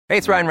Hey,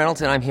 it's Ryan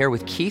Reynolds, and I'm here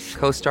with Keith,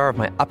 co-star of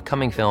my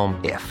upcoming film,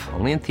 If,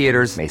 only in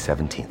theaters May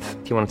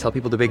 17th. Do you want to tell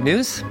people the big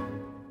news?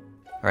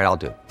 All right, I'll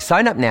do it.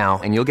 Sign up now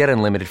and you'll get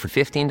unlimited for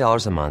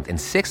 $15 a month and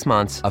 6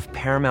 months of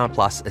Paramount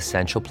Plus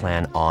Essential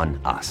Plan on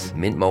us.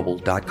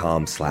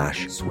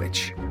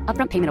 MintMobile.com/switch.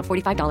 Upfront payment of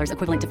 $45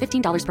 equivalent to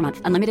 $15 per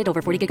month. Unlimited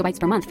over 40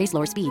 gigabytes per month. Face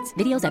lower speeds.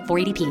 Videos at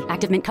 480p.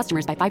 Active Mint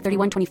customers by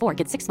 531.24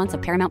 get 6 months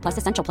of Paramount Plus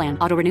Essential Plan.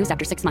 Auto renews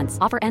after 6 months.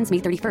 Offer ends May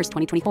 31st,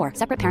 2024.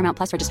 Separate Paramount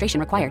Plus registration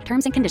required.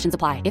 Terms and conditions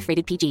apply if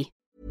rated PG.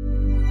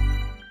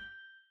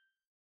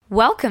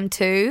 Welcome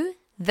to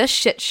The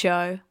Shit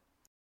Show.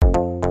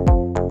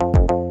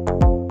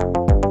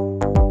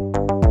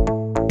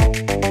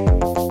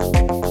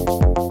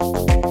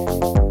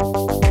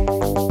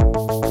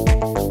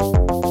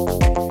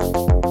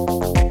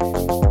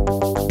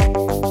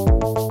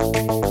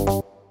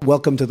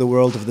 Welcome to the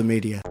world of the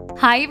media.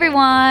 Hi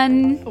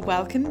everyone.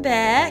 Welcome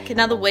back.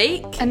 Another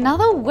week.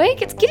 Another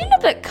week. It's getting a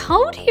bit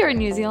cold here in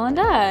New Zealand,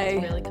 eh?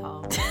 It's really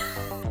cold.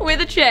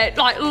 Weather chat,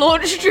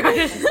 launched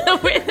straight into the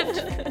weather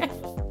chat.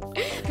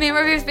 Me and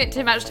Ruby have spent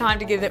too much time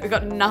together that we've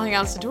got nothing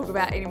else to talk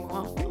about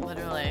anymore.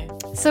 Literally.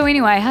 So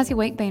anyway, how's your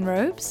week been,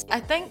 Rubes? I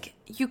think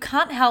you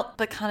can't help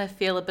but kind of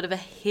feel a bit of a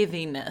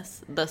heaviness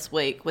this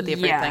week with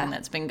everything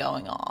that's been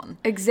going on.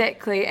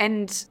 Exactly.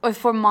 And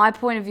from my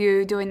point of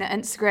view, doing the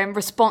Instagram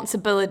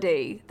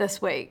responsibility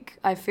this week,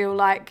 I feel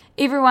like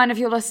everyone, if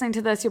you're listening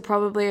to this, you're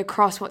probably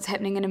across what's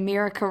happening in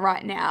America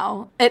right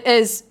now. It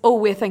is all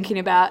we're thinking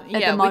about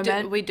at the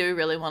moment. We do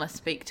really want to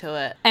speak to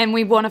it. And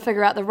we want to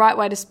figure out the right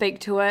way to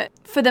speak to it.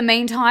 For the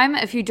meantime,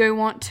 if you do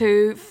want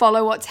to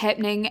follow what's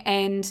happening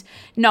and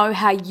know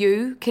how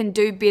you can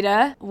do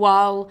better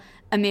while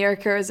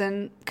America is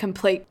in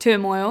complete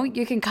turmoil,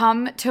 you can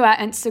come to our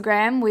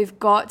Instagram. We've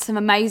got some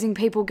amazing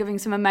people giving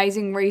some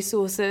amazing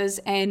resources,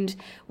 and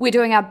we're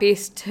doing our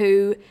best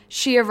to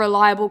share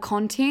reliable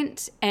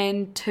content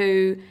and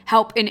to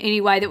help in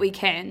any way that we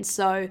can.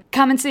 So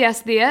come and see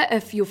us there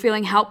if you're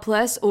feeling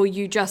helpless or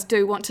you just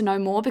do want to know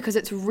more, because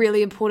it's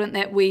really important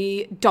that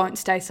we don't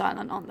stay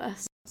silent on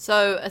this.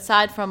 So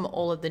aside from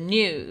all of the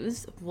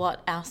news, what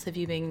else have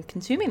you been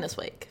consuming this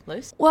week,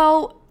 Luce?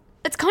 Well,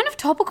 it's kind of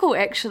topical,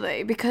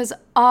 actually, because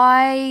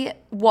I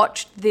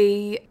watched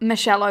the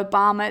Michelle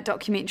Obama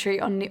documentary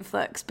on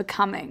Netflix,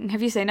 Becoming.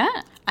 Have you seen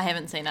it? I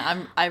haven't seen it.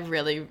 I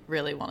really,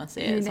 really want to see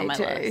it. It's on my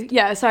list.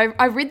 Yeah, so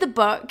I read the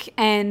book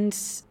and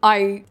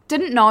I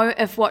didn't know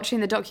if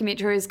watching the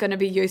documentary is going to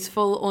be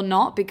useful or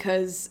not,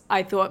 because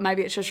I thought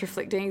maybe it's just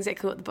reflecting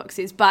exactly what the book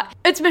says. But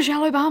it's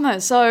Michelle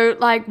Obama, so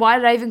why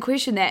did I even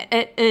question that?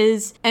 It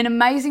is an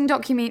amazing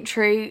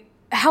documentary.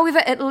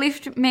 However, it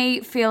left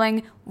me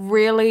feeling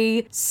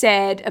really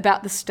sad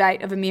about the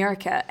state of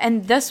America.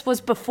 And this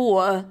was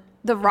before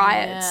the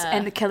riots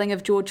and the killing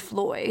of George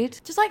Floyd.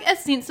 Just like a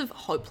sense of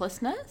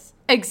hopelessness.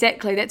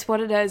 Exactly, that's what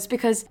it is.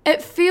 Because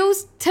it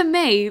feels to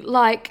me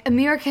like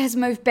America has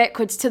moved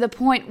backwards to the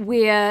point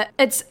where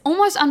it's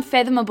almost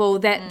unfathomable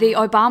that the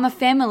Obama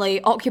family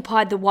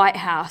occupied the White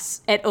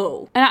House at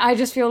all. And I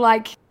just feel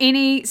like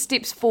any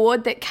steps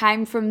forward that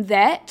came from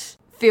that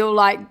feel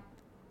like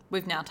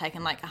we've now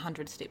taken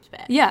 100 steps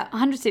back. Yeah,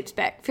 100 steps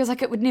back. Feels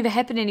like it would never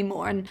happen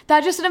anymore. And they're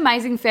just an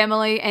amazing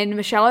family, and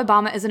Michelle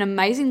Obama is an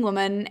amazing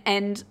woman.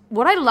 And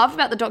what I love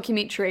about the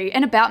documentary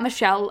and about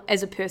Michelle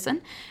as a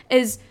person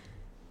is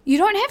you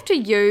don't have to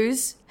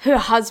use her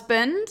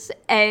husband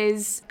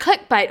as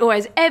clickbait or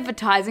as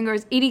advertising or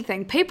as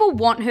anything. People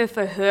want her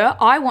for her.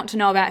 I want to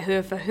know about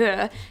her for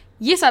her.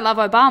 Yes, I love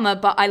Obama,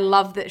 but I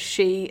love that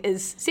she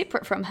is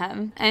separate from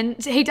him.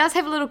 And he does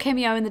have a little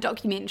cameo in the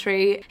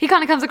documentary. He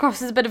kind of comes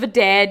across as a bit of a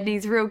dad, and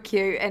he's real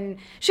cute. And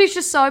she's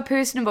just so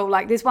personable.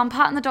 There's one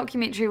part in the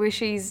documentary where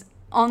she's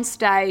on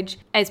stage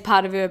as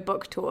part of her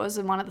book tours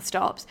in one of the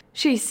stops.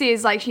 She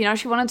says,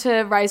 she wanted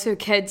to raise her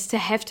kids to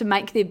have to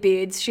make their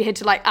beds. She had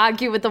to,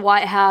 argue with the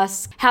White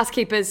House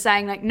housekeepers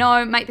saying,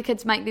 no, make the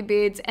kids make their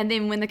beds. And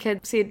then when the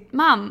kid said,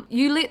 Mum,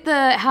 you let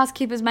the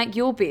housekeepers make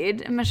your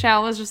bed, and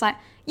Michelle was just like,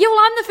 yeah, well,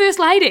 I'm the first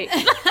lady.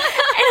 And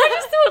I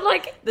just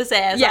thought, the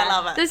sass, I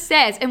love it. The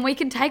sass. And we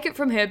can take it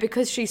from her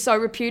because she's so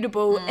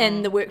reputable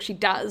in the work she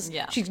does.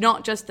 Yeah. She's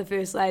not just the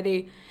first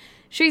lady.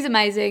 She's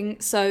amazing.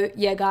 So,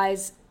 yeah,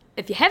 guys,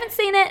 if you haven't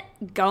seen it,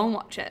 go and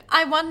watch it.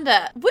 I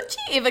wonder, would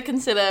she ever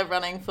consider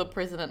running for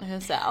president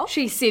herself?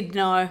 She said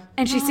no.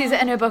 And she says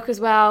it in her book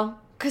as well.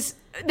 Because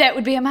that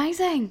would be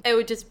amazing. It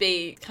would just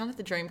be kind of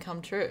the dream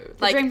come true.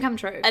 The dream come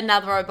true.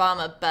 Another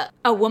Obama, but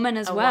a woman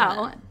as well.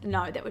 Woman.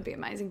 No, that would be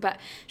amazing. But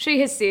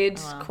she has said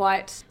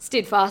quite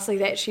steadfastly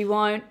that she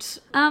won't.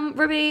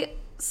 Ruby,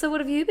 so what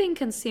have you been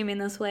consuming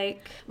this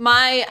week?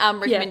 My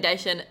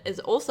recommendation is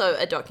also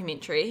a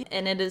documentary,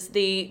 and it is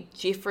the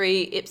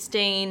Jeffrey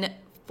Epstein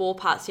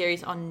 4-part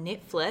series on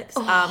Netflix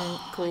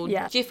called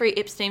Jeffrey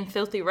Epstein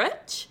Filthy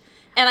Rich.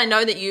 And I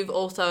know that you've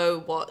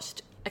also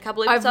watched a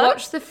couple episodes? I've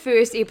watched the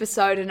first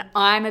episode and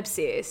I'm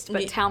obsessed,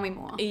 but tell me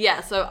more.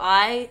 Yeah, so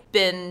I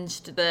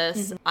binged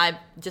this. I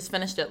just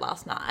finished it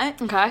last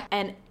night. Okay.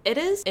 And it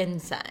is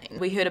insane.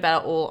 We heard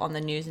about it all on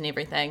the news and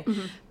everything.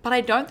 But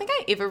I don't think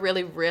I ever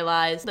really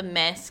realised the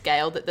mass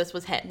scale that this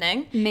was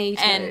happening. Me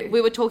too. And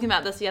we were talking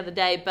about this the other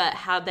day, but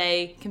how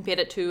they compared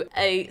it to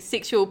a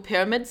sexual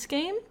pyramid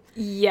scheme.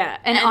 Yeah,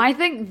 and I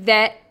think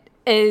that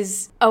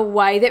is a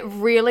way that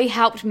really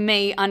helped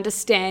me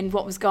understand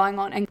what was going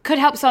on and could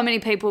help so many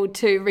people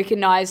to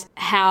recognise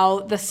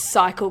how the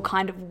cycle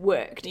kind of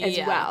worked as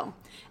well.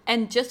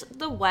 And just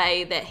the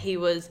way that he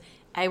was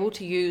able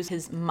to use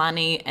his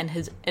money and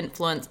his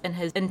influence and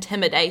his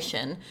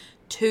intimidation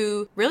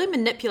to really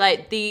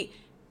manipulate the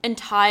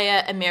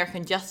entire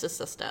American justice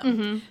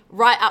system,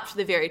 right up to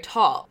the very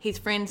top. He's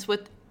friends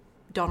with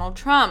Donald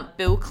Trump,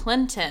 Bill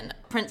Clinton,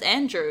 Prince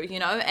Andrew,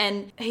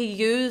 and he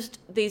used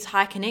these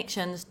high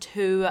connections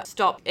to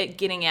stop it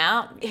getting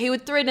out. He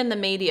would threaten the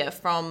media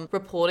from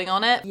reporting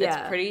on it. Yeah.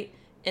 It's pretty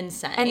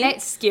insane. And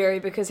that's scary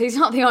because he's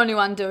not the only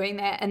one doing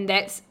that, and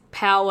that's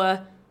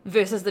power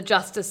versus the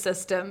justice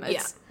system.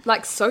 It's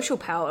like social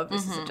power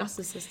versus the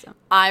justice system.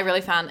 I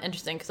really found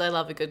interesting because I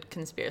love a good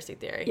conspiracy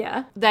theory.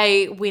 Yeah.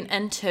 They went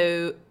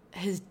into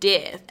his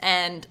death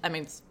and,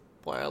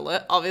 spoiler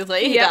alert,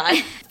 obviously he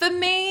died. For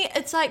me,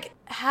 it's like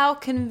how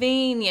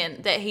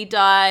convenient that he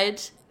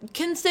died,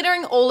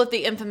 considering all of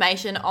the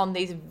information on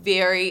these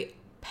very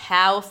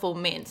powerful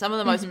men, some of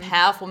the most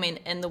powerful men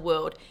in the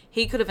world.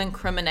 He could have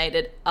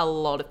incriminated a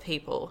lot of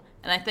people.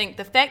 And I think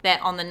the fact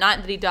that on the night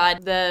that he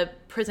died, the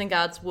prison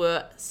guards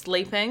were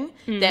sleeping,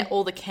 that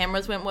all the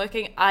cameras weren't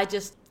working, I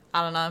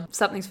don't know.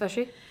 Something's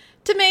fishy.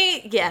 To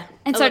me, yeah.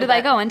 And so do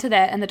they go into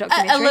that in the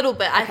documentary? A little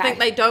bit. Okay. I think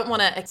they don't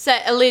want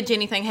to allege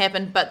anything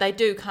happened, but they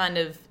do kind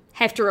of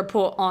have to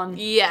report on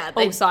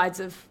all sides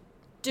of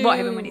what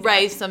happened when he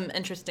raise some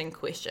interesting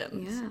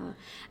questions. Yeah.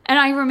 And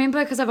I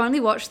remember, because I've only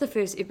watched the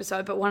first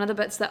episode, but one of the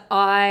bits that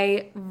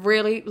I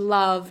really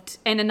loved,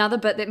 and another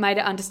bit that made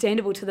it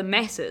understandable to the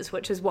masses,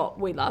 which is what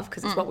we love,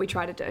 because it's what we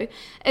try to do,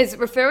 is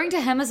referring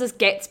to him as this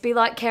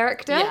Gatsby-like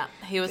character. Yeah,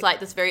 he was like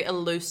this very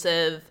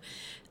elusive,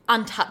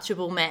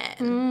 untouchable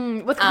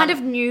man with kind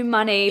of new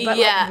money, but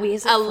like,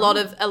 where's it a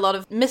from? lot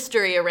of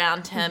mystery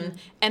around him.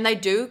 And they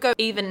do go,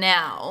 even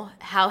now,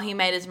 how he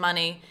made his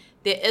money.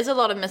 There is a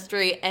lot of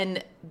mystery,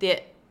 and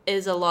there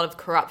is a lot of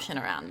corruption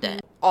around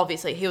it.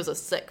 Obviously, he was a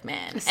sick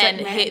man,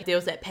 there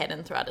was that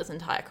pattern throughout his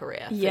entire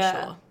career, for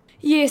sure.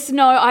 Yes,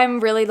 no, I'm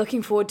really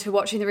looking forward to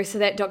watching the rest of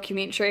that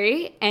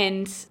documentary,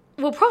 and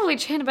we'll probably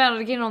chat about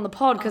it again on the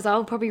pod, because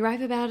I'll probably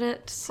rave about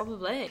it.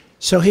 Probably.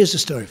 So here's the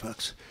story,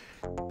 folks.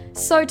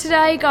 So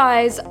today,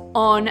 guys,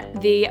 on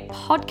the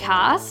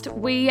podcast,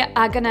 we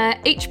are going to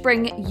each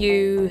bring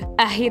you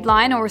a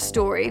headline or a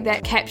story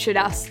that captured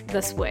us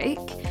this week.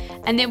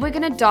 And then we're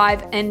going to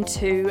dive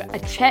into a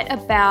chat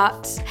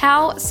about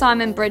how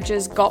Simon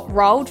Bridges got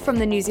rolled from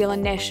the New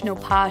Zealand National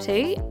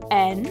Party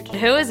and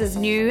who is his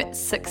new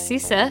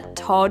successor,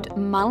 Todd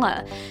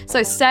Muller.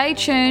 So stay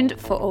tuned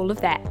for all of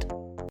that.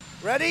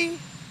 Ready?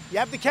 You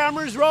have the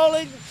cameras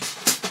rolling?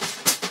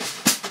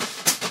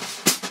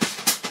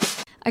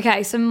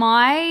 Okay, so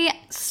my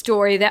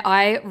story that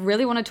I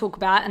really want to talk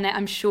about, and that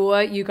I'm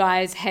sure you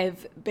guys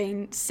have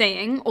been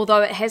seeing,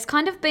 although it has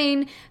kind of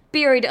been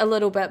buried a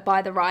little bit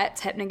by the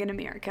riots happening in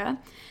America.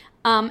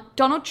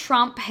 Donald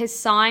Trump has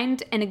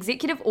signed an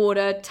executive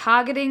order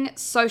targeting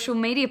social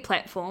media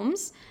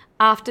platforms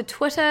after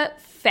Twitter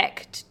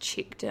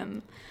fact-checked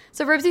him.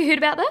 So, Ribs, you heard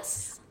about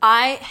this?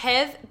 I've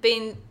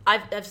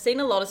seen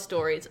a lot of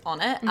stories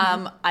on it.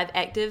 I've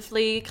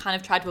actively kind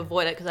of tried to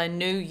avoid it because I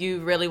knew you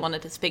really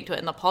wanted to speak to it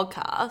in the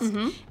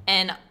podcast.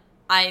 And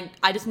I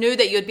just knew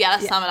that you'd be able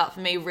to sum it up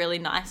for me really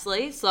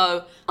nicely.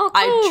 So cool.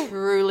 I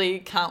truly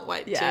can't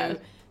wait to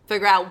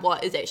figure out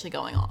what is actually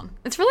going on.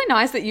 It's really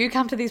nice that you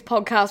come to these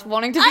podcasts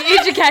wanting to be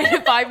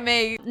educated by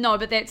me. No,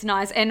 but that's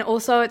nice. And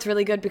also it's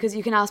really good because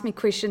you can ask me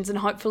questions, and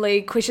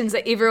hopefully questions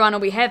that everyone will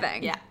be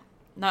having. Yeah.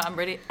 No, I'm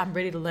ready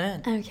to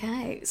learn.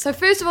 Okay. So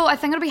first of all, I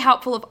think it'll be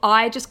helpful if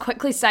I just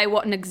quickly say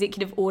what an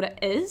executive order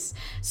is.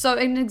 So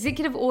an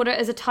executive order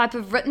is a type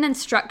of written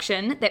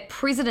instruction that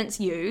presidents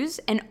use,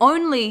 and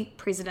only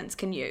presidents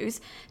can use,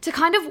 to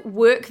kind of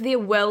work their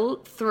will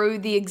through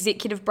the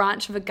executive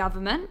branch of a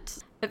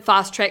government. It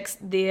fast tracks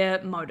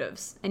their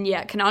motives. And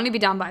it can only be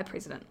done by a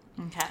president.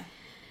 Okay.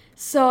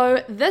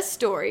 So this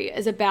story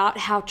is about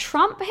how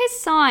Trump has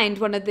signed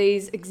one of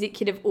these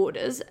executive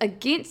orders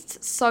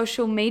against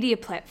social media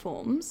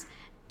platforms,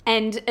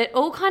 and it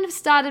all kind of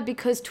started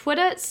because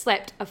Twitter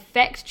slapped a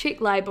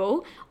fact-check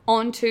label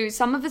onto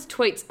some of his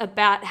tweets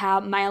about how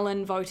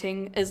mail-in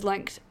voting is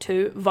linked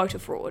to voter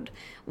fraud,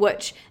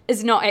 which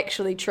is not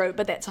actually true,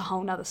 but that's a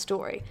whole nother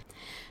story.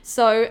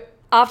 So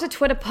after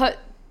Twitter put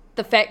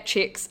the fact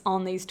checks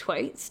on these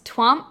tweets,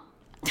 Trump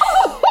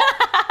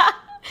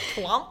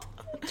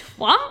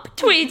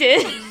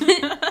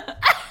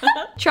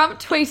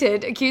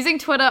tweeted accusing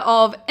Twitter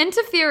of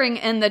interfering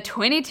in the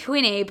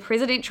 2020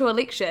 presidential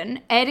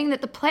election, adding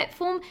that the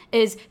platform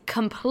is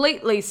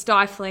completely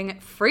stifling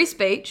free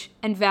speech,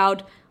 and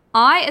vowed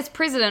I, as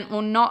president,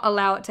 will not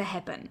allow it to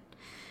happen.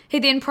 He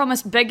then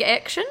promised big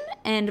action,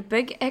 and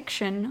big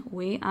action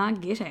we are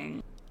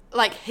getting.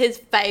 Like, his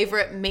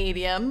favourite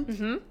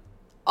medium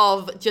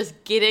of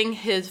just getting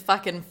his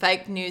fucking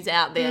fake news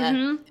out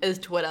there is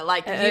Twitter.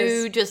 Like,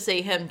 just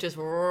see him just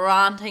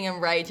ranting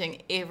and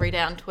raging every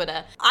day on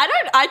Twitter.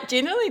 I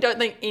genuinely don't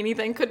think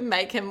anything could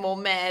make him more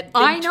mad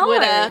than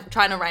Twitter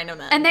trying to rein him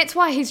in. And that's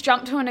why he's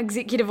jumped to an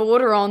executive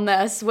order on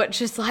this,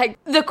 which is like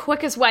the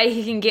quickest way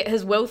he can get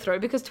his will through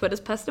because Twitter's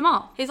pissed him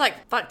off. He's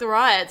like, fuck the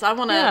riots. I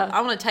want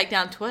to take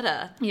down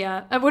Twitter.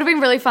 Yeah. It would have been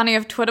really funny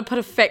if Twitter put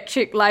a fact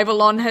check label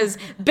on his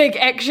big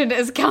action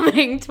is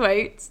coming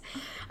tweets.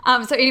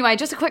 So anyway,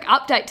 just a quick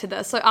update to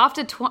this. So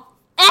after Trump,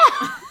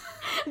 I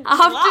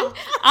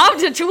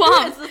think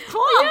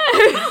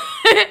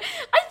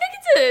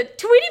it's a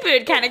Tweety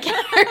Bird kind of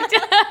character.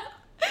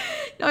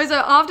 No, so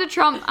after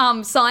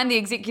Trump signed the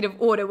executive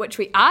order, which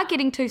we are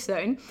getting to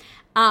soon,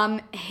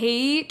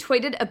 he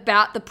tweeted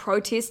about the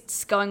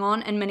protests going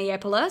on in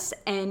Minneapolis,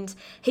 and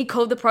he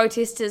called the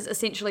protesters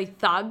essentially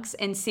thugs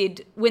and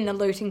said, when the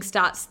looting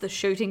starts, the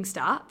shooting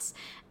starts.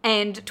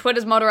 And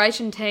Twitter's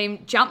moderation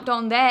team jumped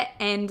on that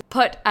and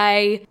put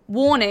a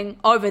warning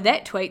over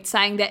that tweet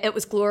saying that it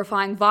was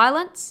glorifying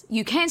violence.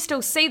 You can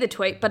still see the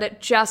tweet, but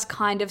it just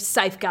kind of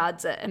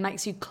safeguards it and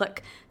makes you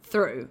click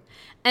through.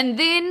 And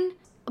then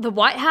the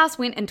White House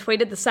went and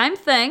tweeted the same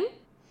thing,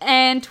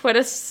 and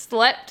Twitter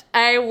slapped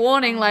a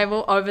warning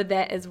label over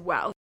that as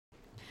well.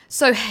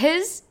 So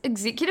his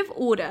executive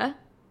order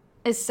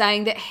is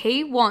saying that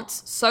he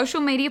wants social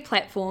media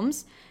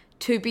platforms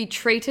to be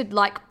treated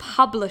like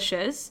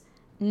publishers,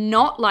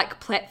 not like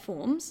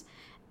platforms,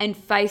 and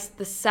face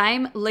the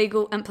same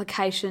legal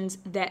implications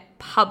that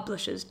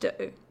publishers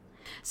do.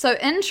 So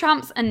in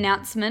Trump's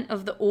announcement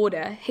of the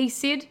order, he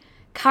said,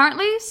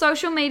 currently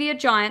social media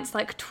giants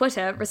like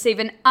Twitter receive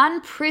an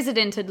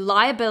unprecedented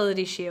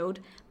liability shield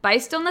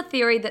based on the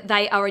theory that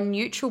they are a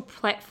neutral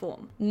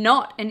platform,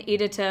 not an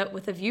editor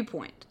with a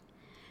viewpoint.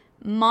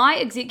 My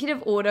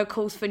executive order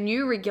calls for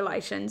new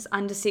regulations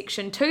under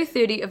Section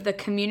 230 of the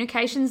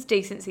Communications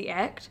Decency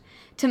Act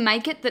to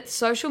make it that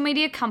social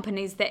media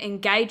companies that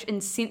engage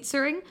in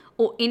censoring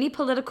or any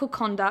political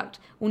conduct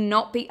will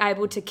not be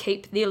able to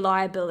keep their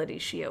liability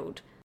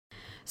shield.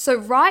 So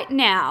right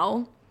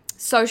now,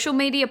 social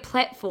media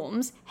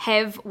platforms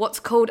have what's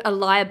called a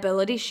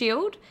liability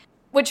shield,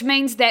 which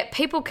means that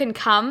people can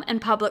come in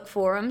public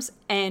forums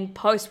and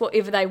post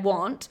whatever they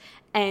want,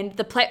 and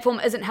the platform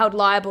isn't held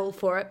liable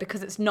for it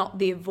because it's not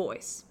their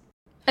voice.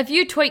 If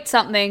you tweet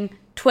something,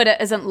 Twitter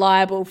isn't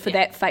liable for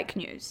that fake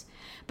news.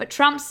 But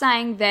Trump's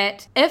saying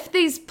that if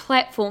these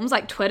platforms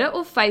like Twitter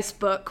or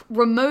Facebook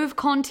remove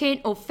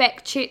content or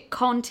fact-check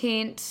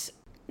content,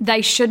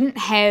 they shouldn't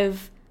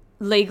have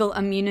legal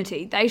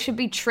immunity. They should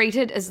be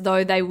treated as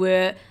though they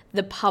were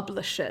the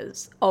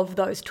publishers of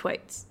those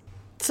tweets.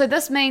 So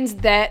this means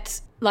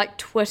that like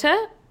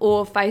Twitter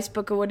or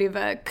Facebook or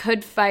whatever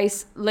could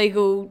face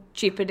legal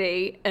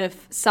jeopardy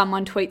if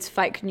someone tweets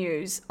fake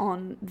news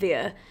on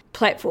their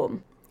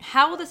platform.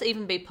 How will this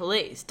even be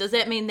policed? Does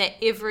that mean that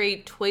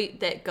every tweet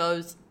that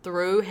goes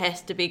through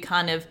has to be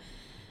kind of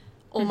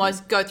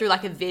almost go through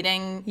like a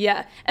vetting?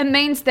 Yeah, it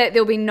means that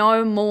there'll be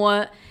no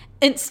more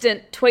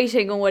instant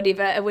tweeting or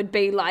whatever. It would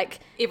be like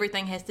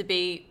everything has to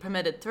be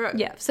permitted through.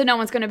 Yeah, so no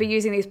one's going to be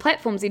using these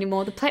platforms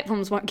anymore. The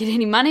platforms won't get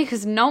any money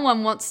because no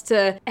one wants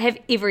to have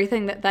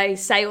everything that they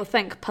say or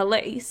think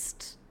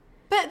policed.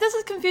 But this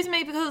is confusing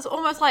me because it's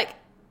almost like,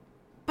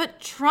 but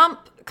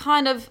Trump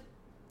kind of,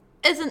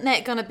 isn't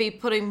that going to be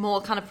putting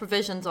more kind of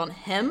provisions on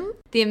him?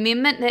 The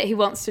amendment that he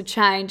wants to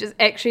change is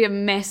actually a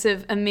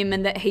massive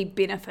amendment that he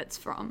benefits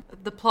from.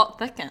 The plot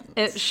thickens.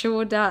 It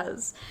sure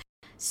does.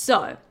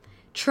 So,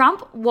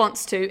 Trump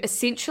wants to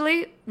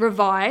essentially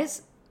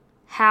revise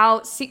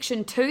how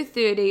Section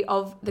 230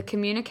 of the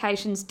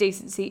Communications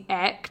Decency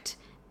Act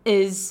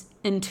is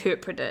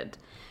interpreted.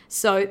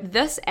 So,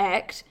 this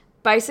act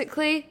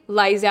basically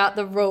lays out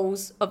the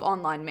rules of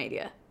online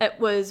media. It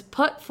was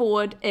put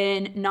forward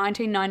in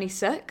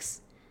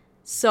 1996,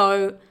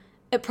 so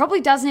it probably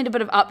does need a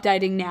bit of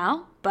updating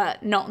now,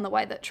 but not in the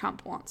way that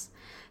Trump wants.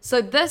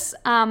 So this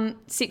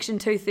Section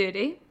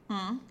 230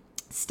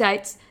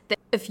 states that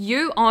if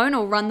you own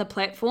or run the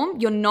platform,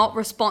 you're not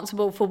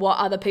responsible for what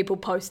other people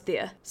post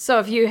there. So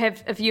if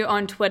you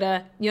own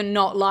Twitter, you're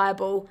not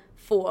liable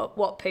for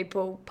what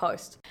people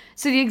post.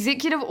 So the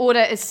executive order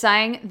is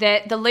saying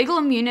that the legal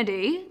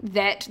immunity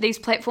that these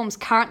platforms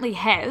currently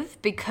have,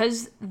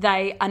 because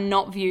they are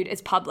not viewed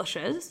as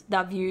publishers,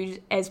 they're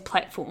viewed as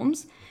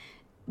platforms,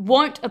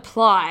 won't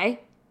apply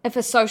if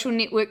a social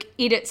network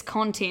edits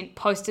content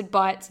posted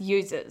by its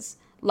users,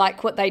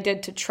 like what they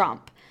did to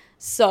Trump.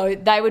 So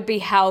they would be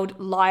held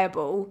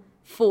liable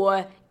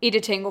for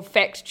editing or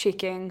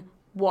fact-checking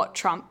what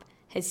Trump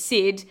has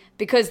said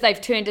because they've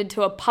turned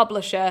into a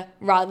publisher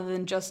rather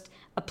than just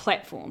a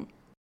platform.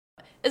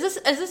 Is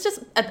this just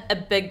a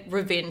big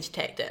revenge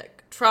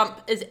tactic?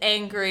 Trump is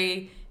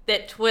angry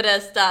that Twitter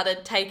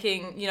started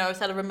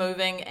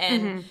removing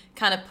and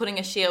kind of putting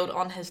a shield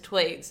on his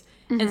tweets.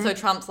 And so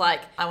Trump's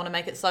like, I want to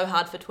make it so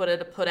hard for Twitter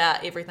to put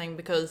out everything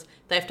because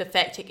they have to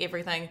fact check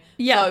everything.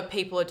 Yeah. So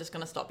people are just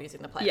going to stop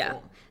using the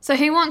platform. Yeah. So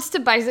he wants to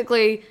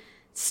basically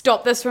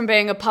stop this from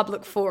being a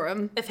public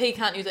forum. If he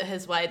can't use it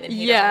his way, then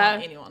he doesn't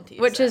want anyone to use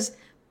it. Which is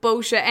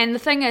bullshit. And the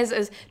thing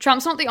is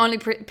Trump's not the only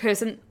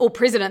person or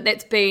president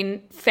that's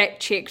been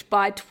fact-checked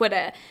by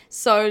Twitter.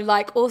 So,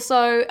 like,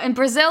 also in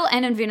Brazil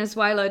and in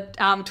Venezuela,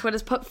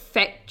 Twitter's put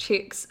fact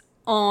checks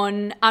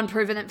on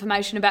unproven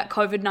information about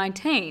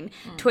COVID-19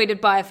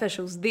 tweeted by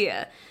officials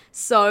there.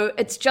 So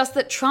it's just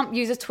that Trump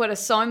uses Twitter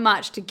so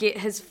much to get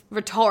his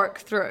rhetoric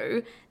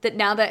through that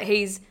now that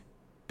he's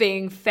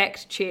being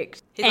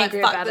fact-checked, he's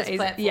angry like, about it.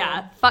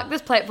 Platform. Fuck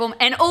this platform.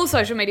 And all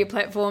social media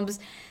platforms,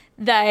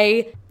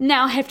 they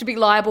now have to be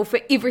liable for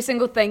every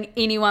single thing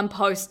anyone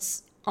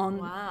posts on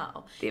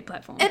their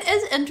platform. It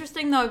is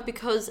interesting, though,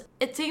 because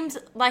it seems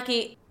like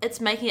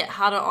it's making it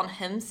harder on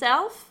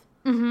himself.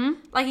 Mm-hmm.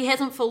 Like, he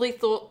hasn't fully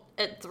thought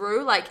it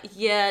through. Like,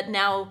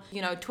 now,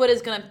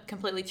 Twitter's going to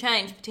completely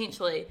change,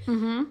 potentially.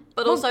 Mm-hmm.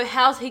 But also,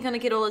 how's he going to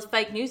get all his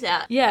fake news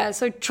out? Yeah,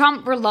 so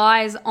Trump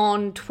relies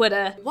on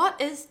Twitter. What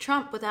is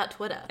Trump without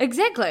Twitter?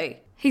 Exactly.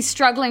 He's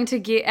struggling to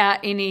get out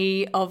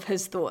any of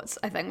his thoughts,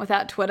 I think,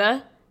 without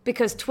Twitter.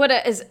 Because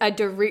Twitter is a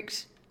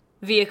direct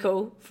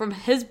vehicle from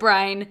his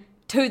brain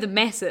to the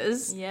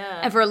masses. Yeah.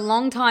 And for a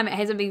long time, it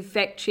hasn't been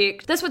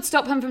fact-checked. This would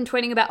stop him from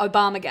tweeting about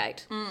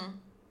Obamagate.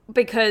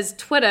 Because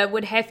Twitter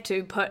would have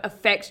to put a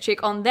fact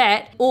check on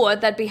that, or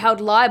they'd be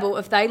held liable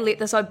if they let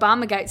this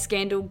Obamagate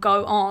scandal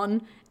go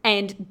on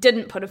and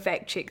didn't put a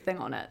fact check thing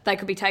on it. They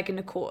could be taken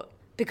to court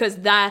because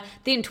then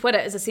Twitter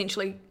is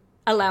essentially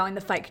allowing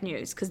the fake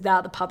news because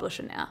they're the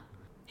publisher now.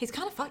 He's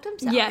kind of fucked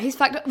himself. Yeah, he's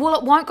fucked. Well,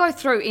 it won't go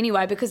through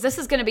anyway because this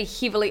is going to be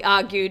heavily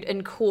argued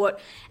in court.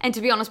 And to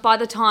be honest, by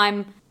the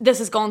time this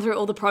has gone through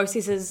all the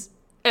processes,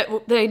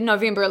 the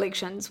November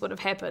elections would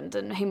have happened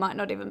and he might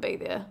not even be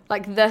there.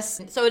 Like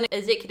this. So an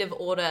executive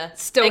order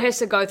still has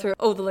to go through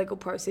all the legal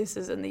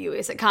processes in the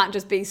US. It can't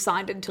just be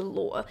signed into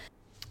law.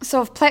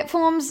 So if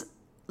platforms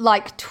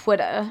like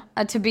Twitter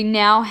are to be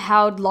now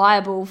held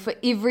liable for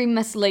every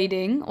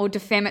misleading or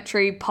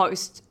defamatory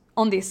post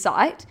on their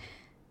site,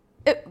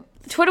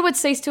 Twitter would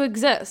cease to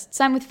exist.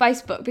 Same with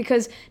Facebook,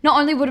 because not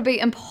only would it be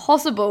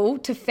impossible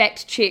to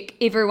fact check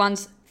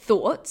everyone's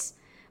thoughts,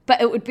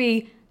 but it would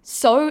be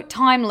so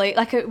timely,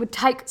 like it would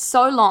take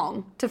so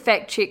long to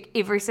fact check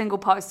every single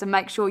post and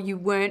make sure you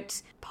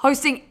weren't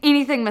posting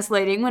anything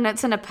misleading when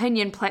it's an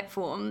opinion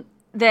platform,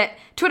 that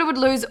Twitter would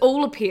lose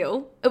all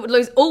appeal, it would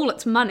lose all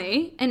its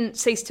money and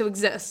cease to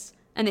exist.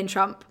 And then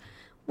Trump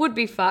would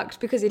be fucked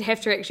because he'd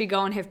have to actually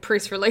go and have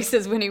press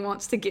releases when he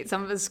wants to get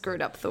some of his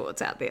screwed up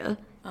thoughts out there.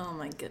 Oh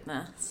my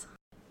goodness.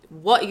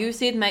 What you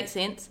said makes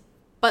sense,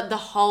 but the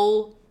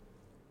whole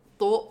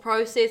thought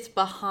process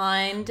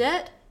behind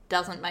it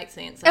doesn't make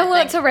sense.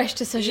 It's a rash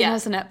decision,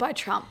 isn't it, by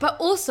Trump? But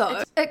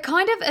also, it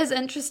kind of is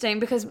interesting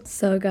because...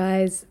 So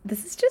guys,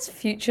 this is just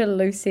future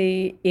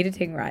Lucy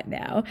editing right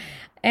now.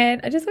 And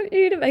I just want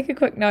you to make a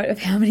quick note of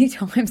how many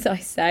times I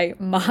say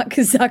Mark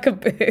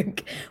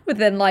Zuckerberg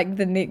within like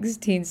the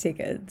next 10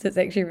 seconds. It's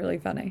actually really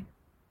funny.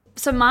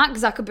 So Mark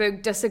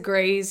Zuckerberg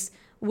disagrees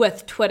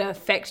with Twitter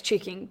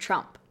fact-checking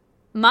Trump.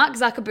 Mark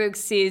Zuckerberg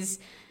says...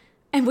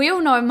 And we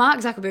all know Mark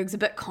Zuckerberg's a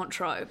bit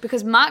contro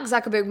because Mark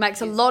Zuckerberg makes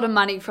a lot of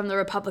money from the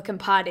Republican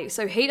Party,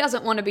 so he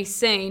doesn't want to be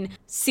seen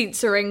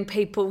censoring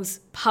people's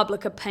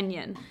public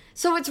opinion.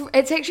 So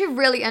it's actually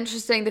really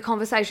interesting, the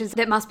conversations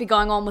that must be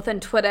going on within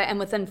Twitter and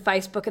within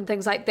Facebook and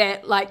things like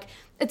that. Like,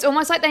 it's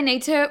almost like they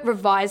need to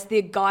revise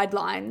their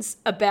guidelines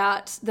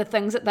about the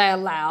things that they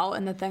allow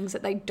and the things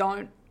that they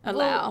don't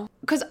allow.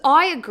 Because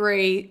I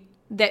agree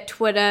that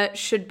Twitter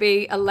should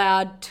be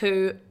allowed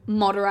to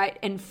moderate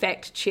and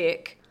fact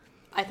check.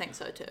 I think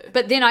so too.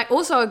 But then I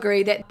also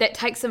agree that that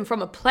takes them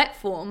from a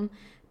platform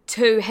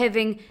to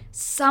having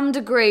some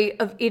degree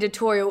of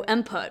editorial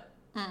input.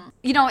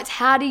 It's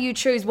how do you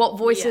choose what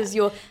voices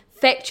you're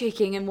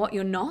fact-checking and what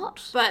you're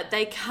not? But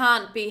they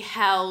can't be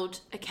held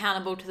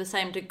accountable to the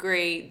same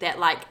degree that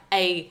like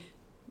a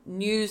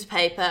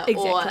newspaper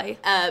or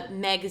a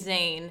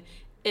magazine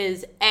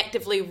is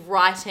actively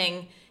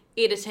writing,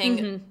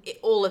 editing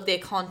all of their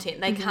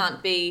content. They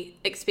can't be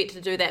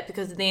expected to do that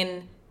because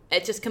then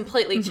it just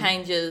completely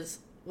changes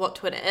what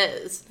Twitter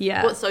is,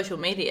 what social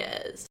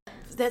media is.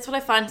 That's what I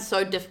find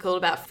so difficult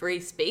about free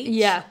speech.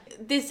 Yeah.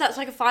 There's such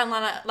like a fine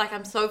line, like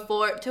I'm so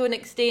for it to an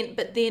extent,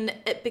 but then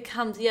it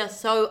becomes,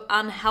 so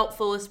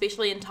unhelpful,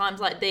 especially in times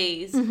like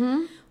these,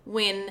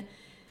 when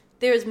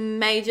there is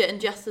major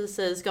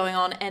injustices going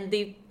on and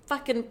the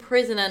fucking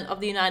president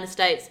of the United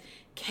States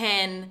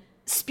can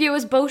spew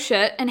his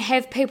bullshit and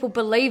have people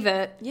believe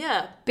it.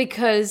 Yeah.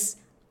 Because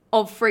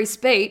of free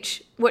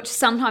speech, which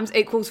sometimes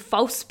equals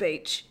false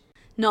speech.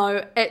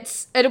 No,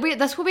 this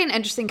will be an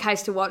interesting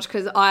case to watch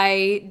because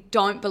I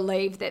don't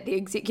believe that the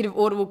executive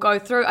order will go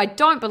through. I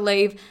don't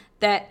believe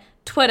that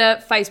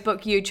Twitter,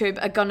 Facebook,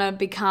 YouTube are going to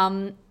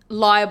become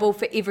liable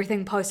for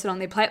everything posted on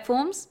their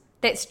platforms.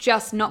 That's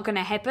just not going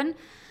to happen.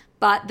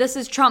 But this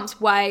is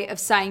Trump's way of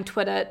saying,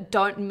 Twitter,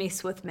 don't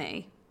mess with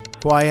me.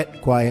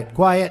 Quiet, quiet,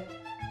 quiet.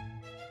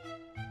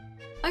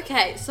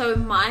 Okay, so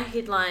my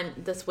headline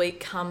this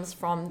week comes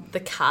from The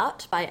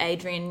Cut by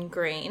Adrian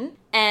Green,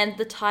 and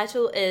the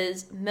title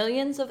is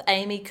Millions of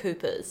Amy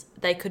Coopers.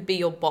 They could be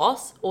your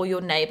boss or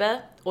your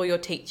neighbor or your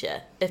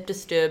teacher if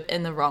disturbed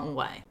in the wrong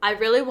way. I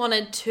really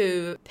wanted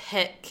to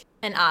pick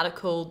an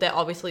article that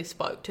obviously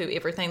spoke to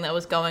everything that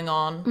was going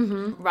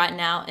on right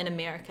now in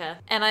America.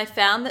 And I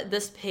found that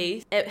this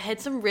piece, it had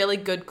some really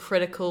good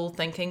critical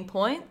thinking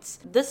points.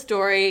 This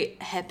story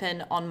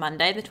happened on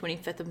Monday, the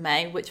 25th of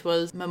May, which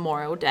was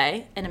Memorial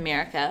Day in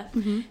America.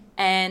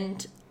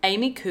 And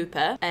Amy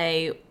Cooper,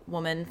 a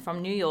woman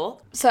from New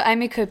York. So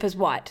Amy Cooper's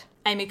white.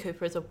 Amy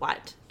Cooper is a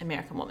white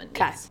American woman.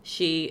 Okay. Yes.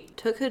 She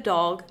took her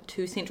dog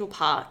to Central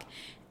Park,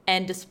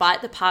 and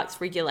despite the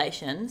park's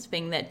regulations,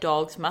 being that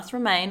dogs must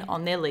remain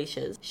on their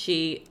leashes,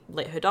 she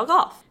let her dog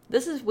off.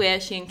 This is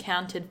where she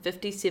encountered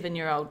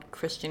 57-year-old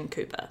Christian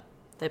Cooper.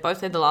 They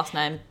both have the last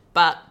name,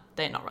 but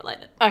they're not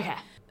related. Okay.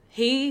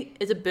 He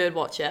is a bird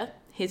watcher.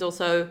 He's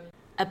also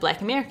a black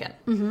American.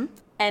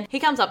 And he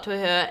comes up to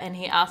her and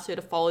he asks her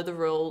to follow the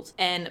rules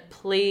and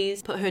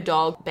please put her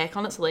dog back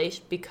on its leash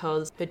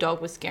because her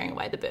dog was scaring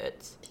away the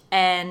birds.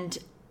 And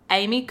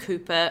Amy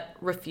Cooper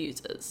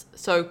refuses.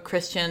 So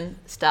Christian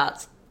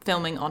starts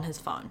filming on his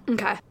phone.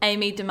 Okay.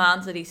 Amy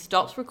demands that he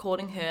stops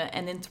recording her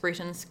and then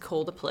threatens to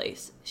call the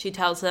police. She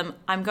tells him,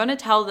 I'm going to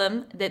tell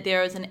them that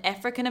there is an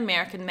African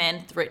American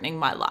man threatening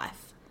my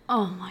life.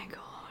 Oh my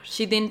gosh.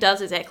 She then does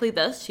exactly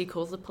this. She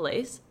calls the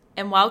police.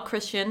 And while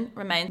Christian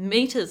remains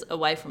meters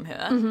away from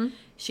her,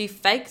 she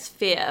fakes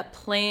fear,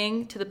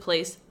 pleading to the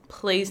police,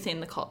 please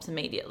send the cops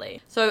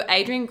immediately. So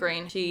Adrian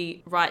Green,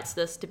 she writes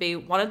this to be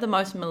one of the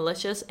most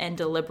malicious and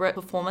deliberate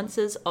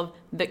performances of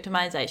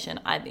victimization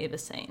I've ever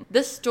seen.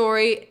 This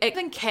story, it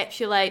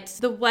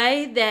encapsulates the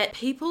way that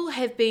people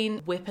have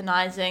been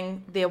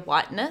weaponizing their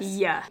whiteness.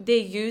 Yeah. They're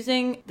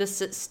using the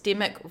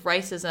systemic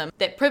racism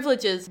that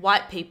privileges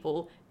white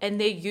people, and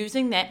they're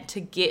using that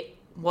to get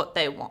what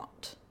they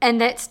want. And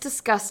that's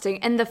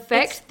disgusting. And the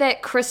fact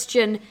that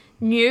Christian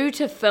knew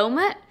to film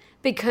it,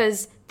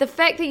 because the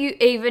fact that you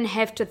even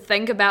have to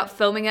think about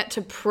filming it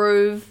to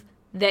prove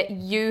that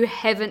you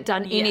haven't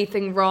done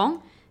anything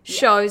wrong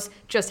shows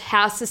just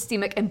how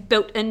systemic and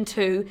built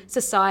into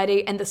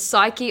society and the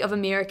psyche of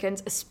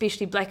Americans,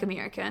 especially black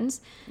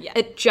Americans. Yeah.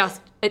 It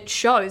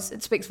shows,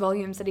 it speaks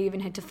volumes that he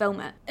even had to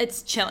film it.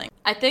 It's chilling.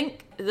 I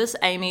think this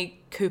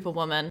Amy Cooper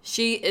woman,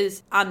 she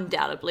is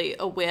undoubtedly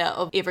aware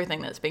of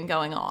everything that's been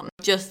going on.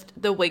 Just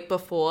the week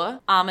before,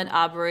 Ahmaud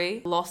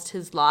Arbery lost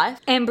his life.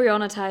 And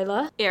Breonna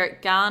Taylor.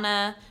 Eric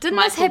Garner. Didn't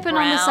Michael this happen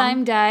Brown. on the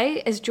same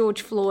day as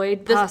George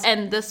Floyd passed?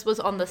 And this was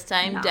on the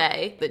same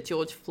day that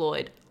George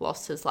Floyd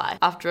lost his life,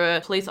 after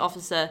a police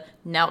officer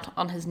knelt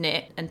on his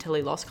neck until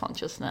he lost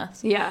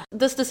consciousness. Yeah.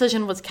 This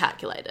decision was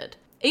calculated.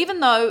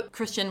 Even though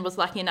Christian was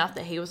lucky enough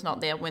that he was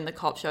not there when the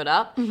cops showed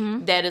up,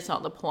 that is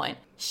not the point.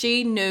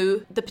 She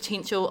knew the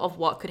potential of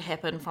what could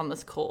happen from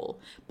this call.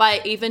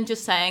 By even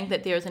just saying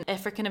that there is an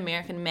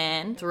African-American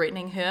man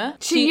threatening her.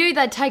 She knew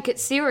they'd take it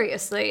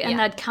seriously and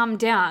they'd come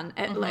down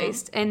at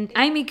least. And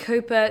Amy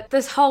Cooper,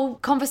 this whole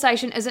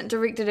conversation isn't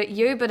directed at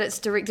you, but it's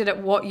directed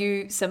at what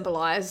you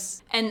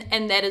symbolize.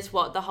 And that is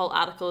what the whole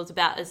article is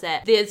about, is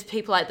that there's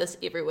people like this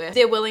everywhere.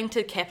 They're willing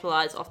to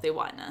capitalize off their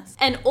whiteness.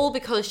 And all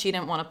because she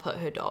didn't want to put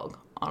her dog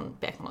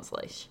back on its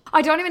leash.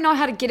 I don't even know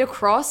how to get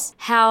across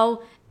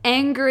how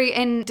angry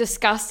and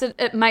disgusted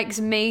it makes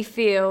me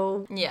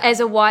feel as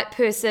a white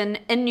person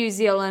in New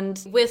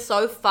Zealand. We're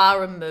so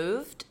far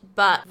removed,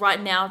 but right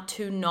now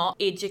to not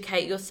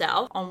educate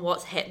yourself on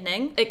what's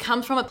happening, it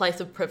comes from a place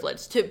of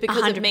privilege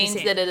because 100%. It means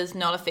that it is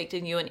not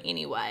affecting you in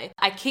any way.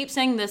 I keep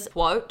seeing this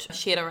quote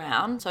shared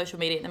around social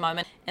media at the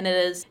moment, and it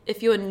is,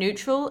 if you are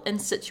neutral in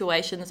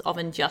situations of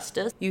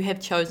injustice, you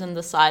have chosen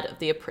the side of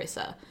the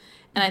oppressor.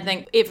 And I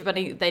think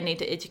everybody, they need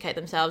to educate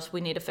themselves.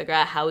 We need to figure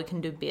out how we can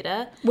do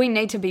better. We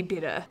need to be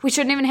better. We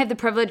shouldn't even have the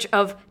privilege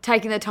of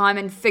taking the time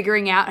and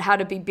figuring out how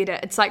to be better.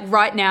 It's like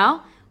right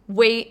now,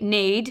 we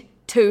need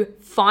to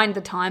find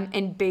the time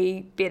and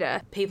be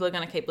better. People are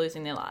going to keep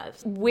losing their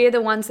lives. We're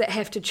the ones that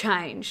have to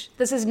change.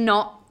 This is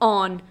not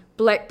on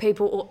black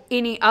people or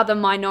any other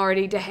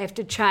minority to have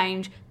to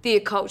change their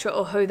culture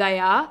or who they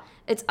are.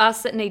 It's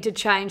us that need to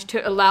change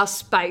to allow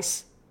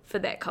space for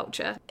that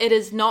culture. It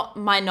is not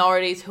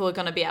minorities who are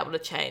going to be able to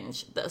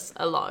change this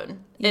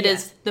alone. It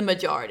is the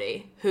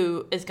majority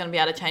who is going to be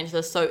able to change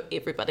this, so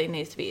everybody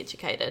needs to be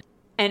educated.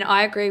 And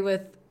I agree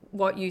with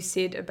what you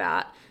said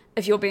about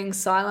if you're being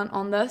silent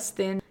on this,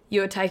 then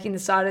you're taking the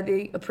side of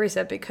the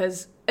oppressor,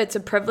 because it's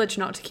a privilege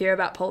not to care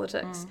about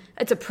politics.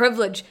 It's a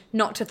privilege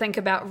not to think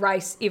about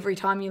race every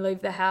time you leave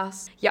the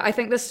house. Yeah, I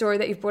think the story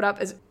that you've brought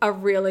up is a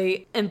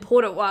really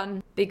important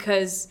one,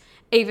 because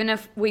even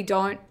if we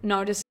don't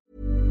notice.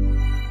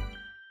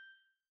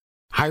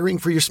 Hiring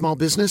for your small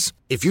business?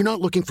 If you're not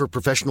looking for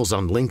professionals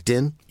on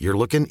LinkedIn, you're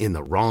looking in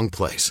the wrong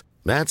place.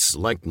 That's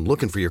like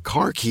looking for your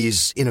car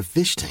keys in a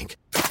fish tank.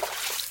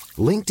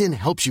 LinkedIn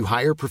helps you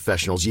hire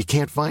professionals you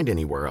can't find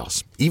anywhere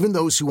else, even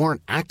those who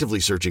aren't actively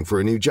searching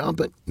for a new job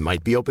but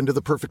might be open to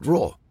the perfect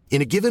role.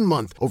 In a given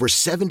month, over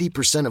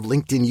 70% of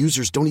LinkedIn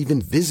users don't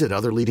even visit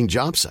other leading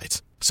job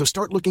sites. So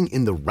start looking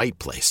in the right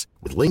place.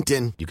 With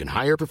LinkedIn, you can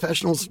hire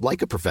professionals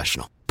like a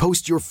professional.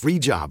 Post your free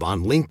job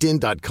on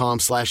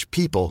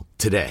linkedin.com/people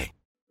today.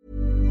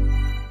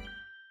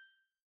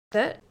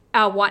 That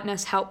our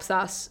whiteness helps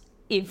us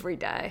every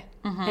day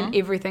in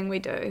everything we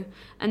do.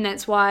 And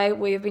that's why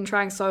we have been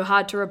trying so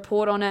hard to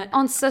report on it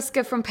on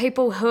Siska from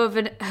people who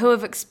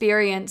have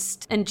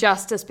experienced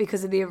injustice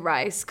because of their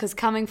race. Because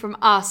coming from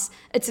us,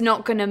 it's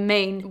not going to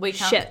mean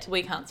shit.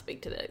 We can't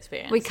speak to that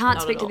experience. We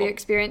can't speak to their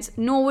experience,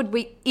 nor would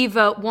we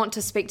ever want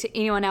to speak to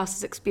anyone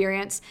else's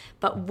experience.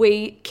 But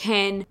we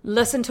can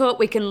listen to it,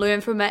 we can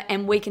learn from it,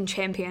 and we can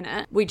champion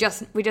it. We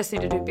just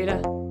need to do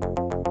better.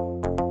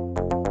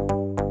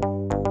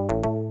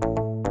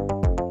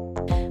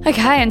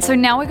 Okay, and so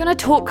now we're going to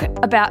talk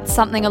about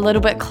something a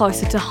little bit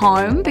closer to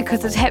home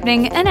because it's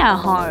happening in our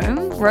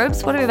home.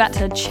 Rubes, what are we about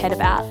to chat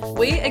about?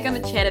 We are going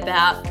to chat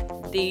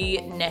about the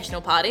National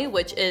Party,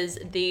 which is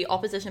the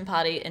opposition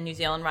party in New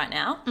Zealand right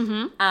now,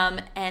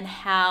 and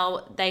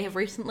how they have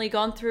recently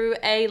gone through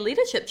a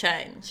leadership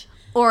change.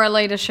 Or a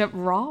leadership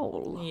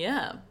role.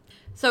 Yeah.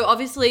 So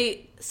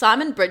obviously,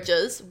 Simon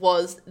Bridges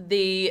was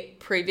the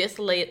previous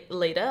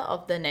leader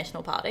of the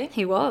National Party.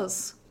 He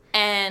was.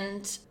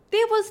 And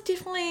there was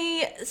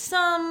definitely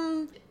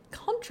some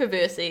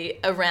controversy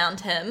around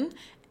him,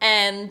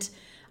 and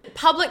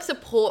public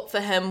support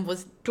for him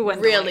was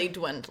really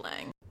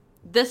dwindling.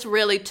 This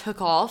really took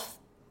off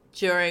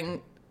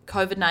during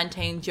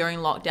COVID-19, during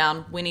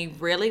lockdown, when he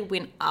really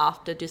went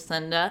after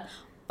Jacinda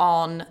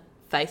on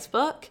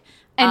Facebook.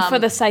 And for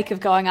the sake of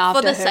going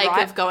after her, For the sake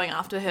of going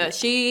after her.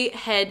 She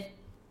had,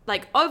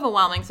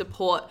 overwhelming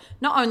support,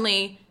 not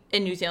only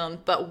in New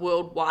Zealand, but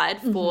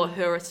worldwide for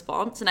her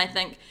response. And I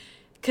think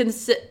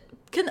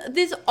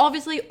there's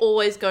obviously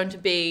always going to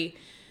be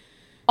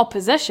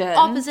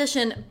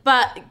opposition,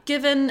 but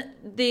given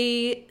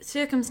the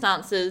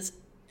circumstances,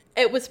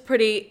 it was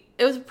pretty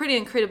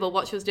incredible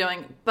what she was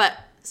doing. But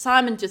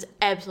Simon just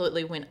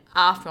absolutely went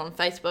after on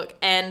Facebook,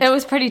 and it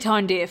was pretty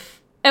tone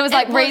deaf. It was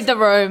read the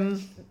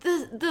room.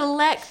 The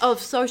lack of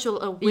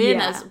social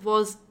awareness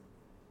was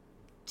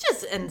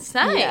just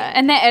insane. Yeah,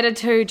 and that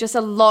attitude, just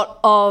a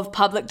lot of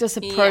public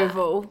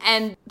disapproval. Yeah.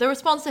 And the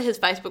response to his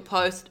Facebook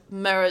post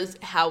mirrors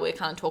how we're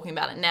kind of talking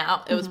about it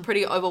now. It was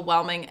pretty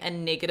overwhelming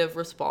and negative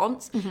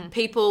response.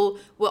 People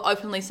were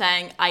openly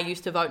saying, I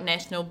used to vote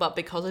National, but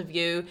because of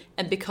you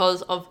and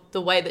because of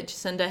the way that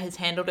Jacinda has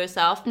handled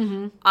herself,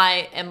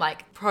 I am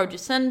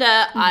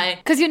pro-Jacinda.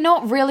 Because you're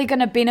not really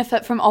going to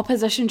benefit from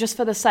opposition just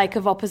for the sake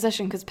of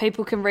opposition, because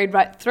people can read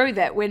right through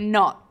that. We're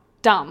not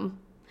dumb.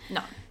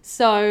 No.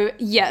 So,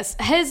 yes,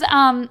 his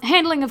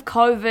handling of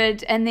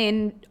COVID, and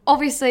then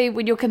obviously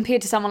when you're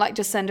compared to someone like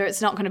Jacinda,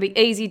 it's not going to be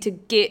easy to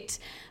get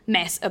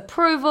mass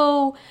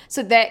approval.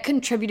 So that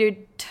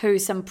contributed to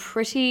some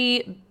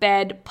pretty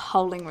bad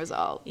polling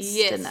results.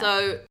 Yeah,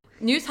 so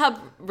News Hub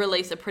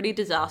released a pretty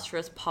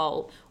disastrous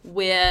poll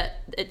where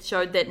it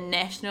showed that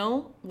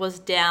National was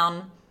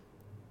down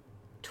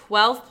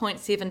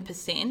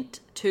 12.7%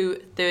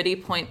 to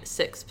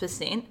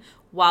 30.6%,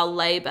 while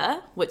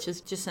Labour, which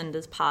is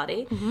Jacinda's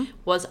party,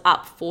 was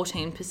up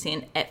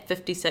 14% at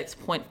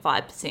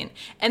 56.5%.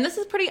 And this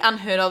is pretty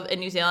unheard of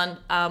in New Zealand.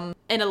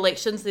 In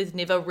elections, there's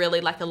never really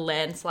a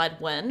landslide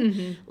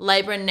win.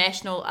 Labour and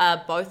National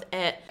are both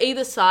at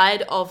either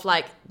side of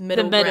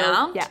middle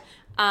ground. Yeah.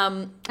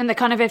 And they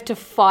kind of have to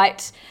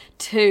fight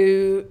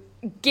to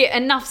get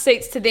enough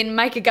seats to then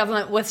make a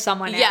government with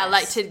someone else.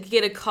 Yeah, to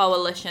get a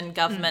coalition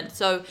government.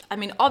 So,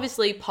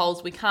 obviously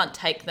polls, we can't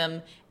take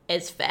them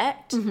as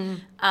fact.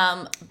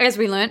 As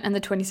we learnt in the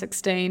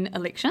 2016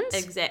 elections.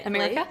 Exactly.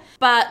 America.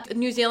 But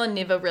New Zealand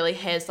never really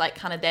has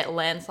kind of that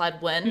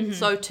landslide win.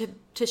 So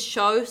to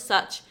show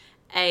such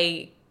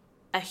a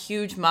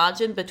huge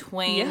margin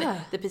between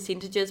the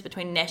percentages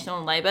between National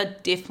and Labour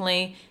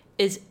definitely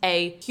is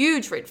a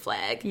huge red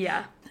flag.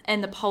 Yeah.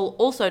 And the poll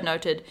also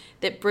noted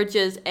that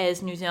Bridges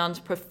as New Zealand's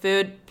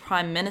preferred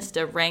Prime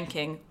Minister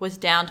ranking was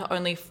down to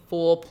only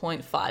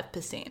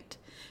 4.5%.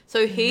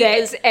 So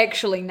That's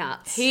actually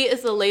nuts. He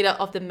is the leader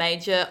of the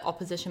major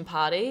opposition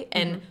party,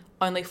 and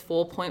only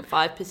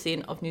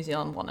 4.5% of New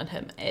Zealand wanted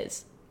him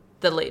as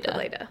the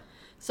leader.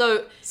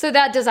 So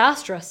that's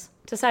disastrous,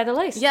 to say the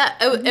least. Yeah,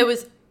 it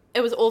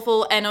was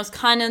awful, and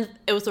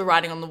it was the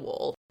writing on the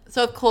wall.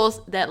 So of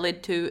course that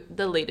led to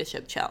the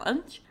leadership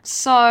challenge.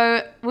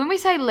 So when we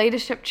say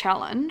leadership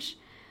challenge,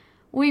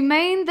 we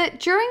mean that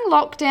during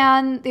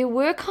lockdown there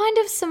were kind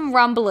of some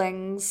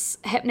rumblings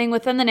happening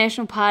within the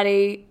National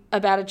Party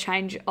about a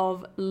change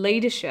of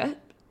leadership.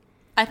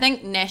 I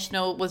think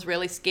National was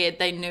really scared.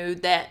 They knew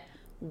that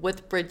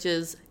with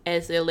Bridges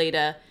as their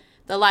leader,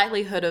 the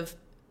likelihood of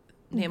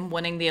them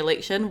winning the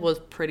election was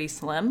pretty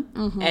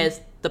slim,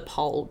 as the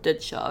poll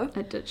did show.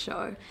 It did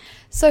show.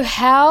 So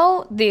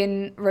how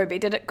then, Ruby,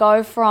 did it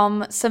go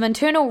from some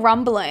internal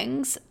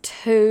rumblings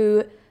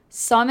to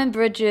Simon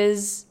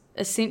Bridges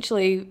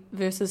essentially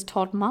versus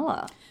Todd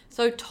Muller?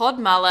 So Todd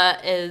Muller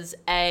is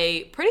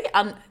he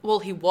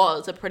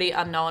was a pretty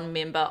unknown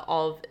member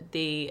of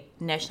the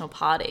National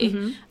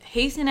Party.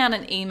 He sent out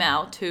an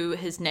email to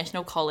his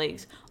national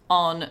colleagues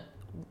on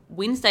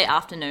Wednesday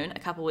afternoon, a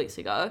couple of weeks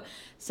ago,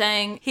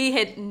 saying he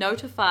had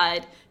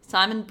notified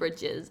Simon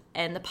Bridges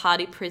and the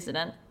party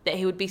president that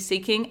he would be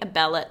seeking a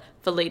ballot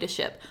for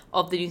leadership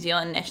of the New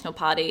Zealand National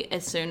Party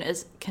as soon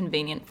as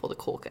convenient for the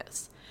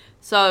caucus.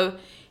 So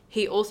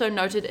he also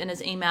noted in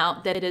his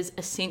email that it is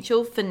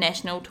essential for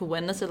National to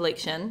win this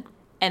election,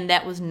 and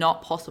that was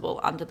not possible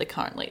under the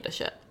current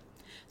leadership.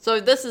 So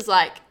this is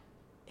like,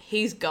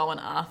 he's going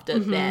after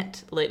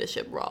that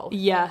leadership role.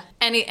 Yeah.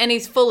 And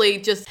he's fully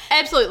just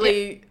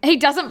absolutely... He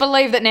doesn't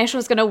believe that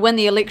National's going to win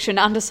the election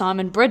under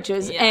Simon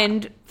Bridges,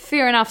 and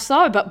fair enough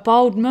so, but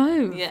bold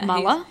move,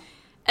 Muller.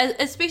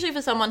 Especially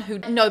for someone who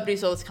nobody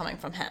saw this coming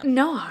from him.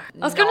 No. I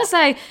was going to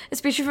say,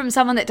 especially from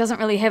someone that doesn't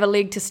really have a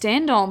leg to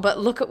stand on, but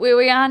look at where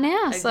we are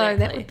now, Exactly. so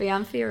that would be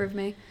unfair of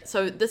me.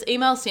 So this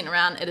email is sent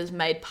around, it is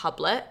made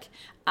public,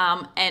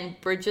 and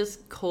Bridges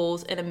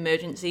calls an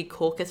emergency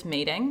caucus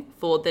meeting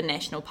for the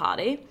National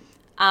Party.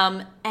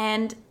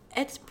 And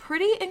it's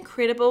pretty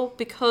incredible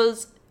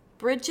because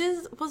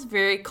Bridges was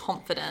very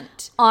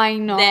confident. I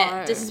know.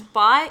 That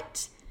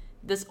despite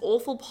this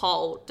awful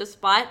poll,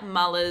 despite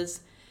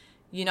Muller's,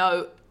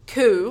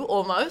 coup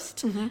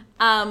almost,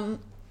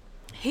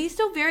 he's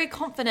still very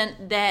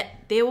confident that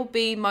there will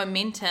be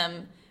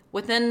momentum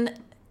within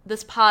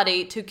this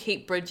party to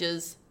keep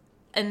Bridges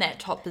in that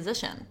top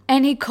position.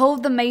 And he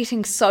called the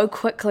meeting so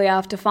quickly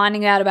after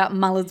finding out about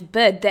Muller's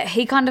bid that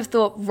he kind of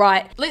thought,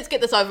 right, let's get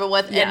this over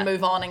with and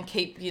move on and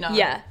keep,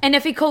 Yeah, and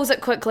if he calls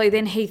it quickly,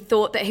 then he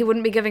thought that he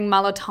wouldn't be giving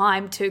Muller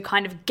time to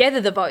kind of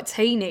gather the votes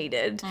he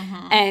needed,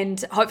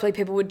 and hopefully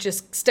people would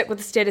just stick with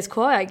the status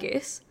quo, I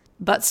guess.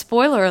 But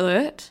spoiler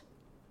alert,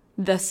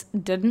 this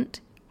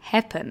didn't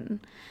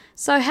happen.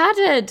 So how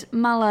did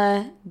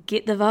Muller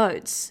get the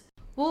votes?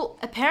 Well,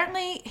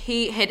 apparently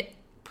he had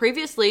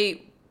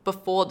previously,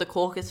 before the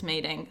caucus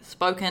meeting,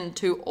 spoken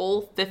to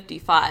all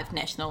 55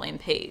 National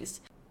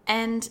MPs.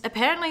 And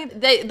apparently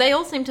they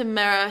all seem to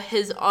mirror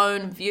his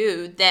own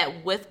view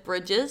that with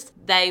Bridges,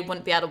 they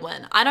wouldn't be able to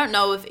win. I don't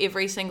know if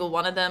every single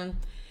one of them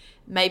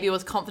maybe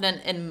was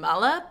confident in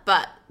Muller,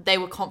 but they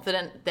were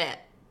confident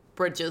that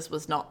Bridges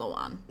was not the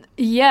one.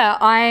 Yeah,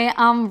 I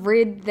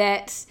read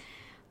that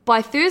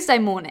by Thursday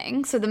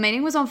morning, so the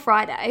meeting was on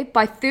Friday,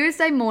 by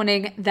Thursday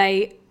morning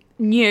they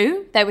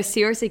were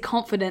seriously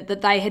confident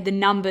that they had the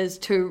numbers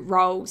to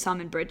roll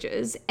Simon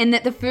Bridges, and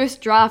that the first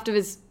draft of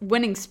his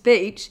winning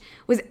speech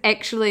was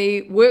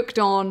actually worked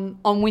on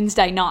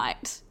Wednesday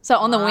night. So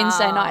on the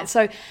Wednesday night.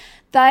 So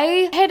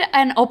they had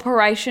an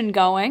operation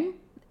going,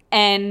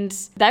 and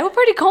they were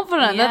pretty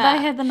confident that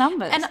they had the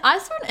numbers. And I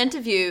saw an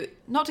interview,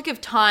 not to give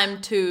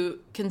time to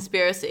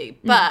conspiracy,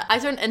 but I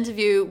saw an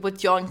interview with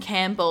John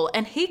Campbell,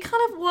 and he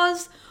kind of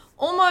was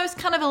almost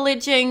kind of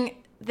alleging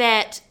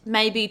that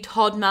maybe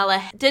Todd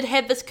Muller did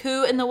have this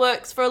coup in the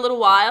works for a little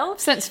while.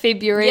 Since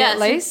February, at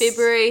least. Since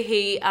February,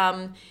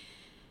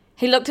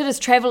 he looked at his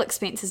travel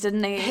expenses,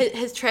 didn't he?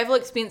 His travel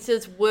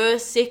expenses were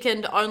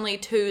second only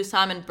to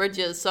Simon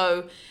Bridges.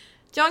 So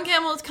John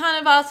Campbell is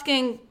kind of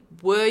asking,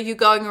 were you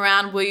going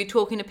around? Were you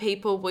talking to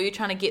people? Were you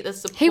trying to get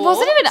this support? He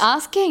wasn't even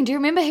asking. Do you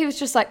remember? He was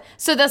just like,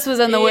 so this was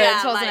in the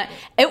works, wasn't it?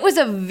 It was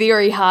a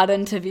very hard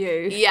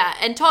interview. Yeah,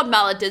 and Todd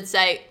Muller did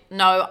say,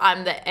 no,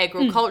 I'm the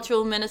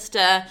agricultural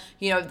minister.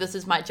 This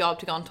is my job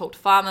to go and talk to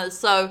farmers.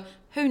 So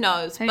who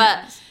knows?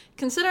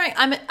 Considering,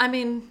 I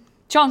mean...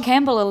 John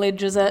Campbell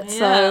alleges it,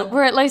 so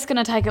we're at least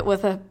going to take it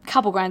with a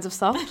couple grains of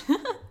salt.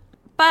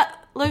 But,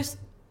 Luce,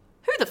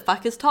 who the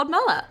fuck is Todd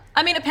Muller?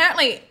 I mean,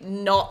 apparently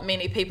not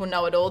many people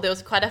know it all. There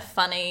was quite a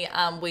funny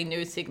We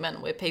News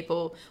segment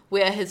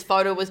where his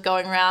photo was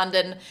going around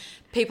and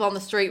people on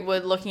the street were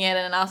looking at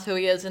it and asked who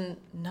he is, and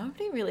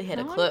nobody really had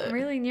a clue. No one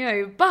really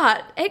knew.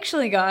 But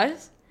actually,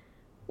 guys,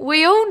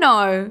 we all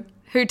know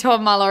who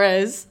Todd Muller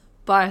is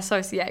by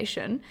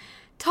association.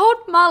 Todd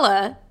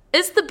Muller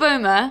is the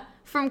boomer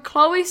from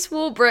Chloe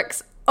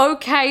Swarbrick's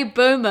OK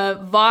Boomer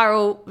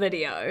viral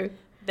video.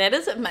 That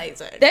is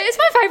amazing. That is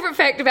my favourite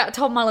fact about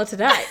Todd Muller to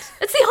date.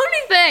 It's the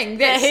only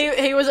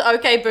thing. He was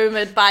OK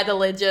boomered by the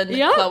legend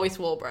Chloe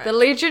Swarbrick. The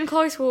legend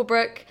Chloe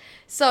Swarbrick.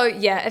 So,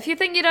 yeah, if you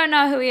think you don't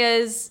know who he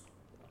is,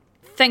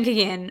 think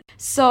again.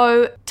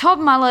 So, Todd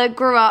Muller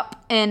grew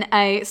up in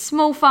a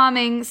small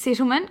farming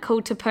settlement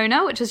called Te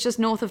Puna, which is just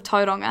north of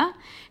Tauranga.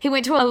 He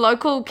went to a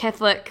local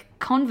Catholic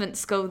convent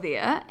school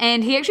there,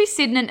 and he actually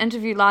said in an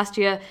interview last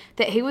year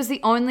that he was the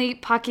only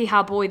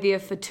Pākehā boy there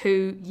for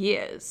 2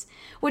 years,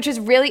 which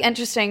is really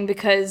interesting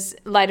because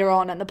later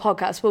on in the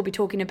podcast we'll be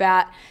talking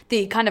about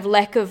the kind of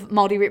lack of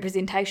Māori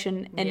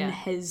representation in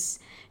his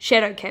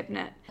shadow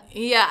cabinet.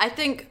 Yeah, I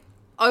think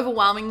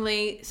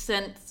overwhelmingly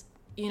since,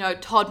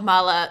 Todd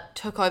Muller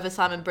took over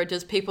Simon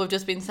Bridges, people have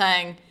just been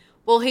saying,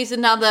 well, he's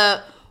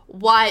another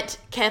white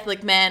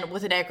Catholic man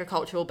with an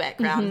agricultural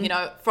background, you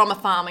know, from a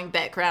farming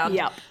background.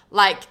 Yep.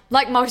 Like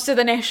most of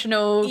the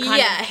national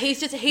kind of...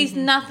 he's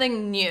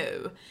nothing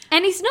new.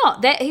 And he's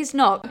not.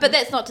 But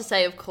that's not to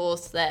say, of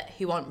course, that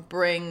he won't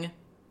bring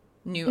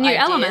new New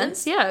ideas.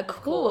 elements, yeah, of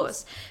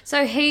course.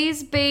 So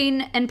he's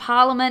been in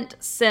Parliament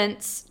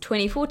since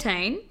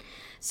 2014.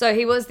 So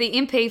he was the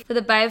MP for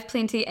the Bay of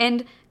Plenty.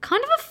 And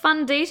kind of a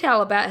fun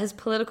detail about his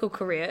political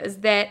career is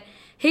that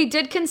he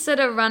did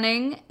consider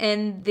running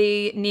in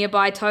the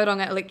nearby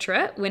Tauranga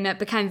electorate when it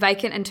became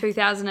vacant in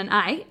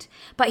 2008,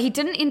 but he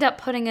didn't end up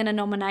putting in a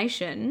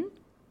nomination,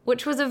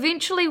 which was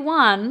eventually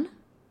won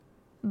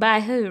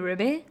by who,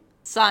 Ruby?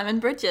 Simon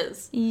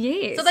Bridges.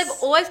 Yes. So they've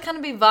always kind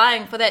of been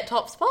vying for that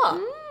top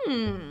spot.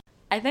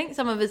 I think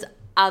some of his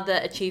other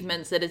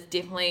achievements that is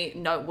definitely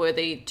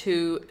noteworthy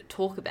to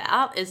talk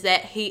about is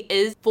that he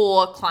is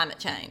for climate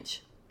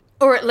change.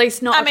 Or at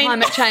least not a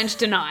climate change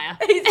denier.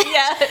 He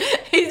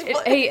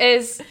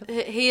is.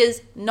 He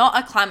is not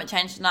a climate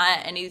change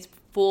denier, and he's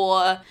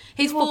for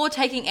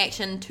taking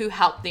action to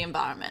help the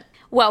environment.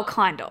 Well,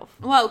 kind of.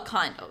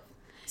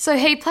 So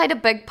he played a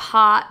big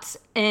part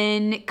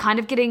in kind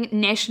of getting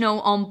National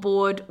on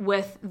board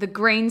with the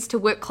Greens to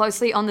work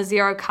closely on the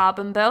zero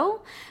carbon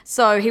bill.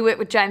 So he worked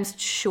with James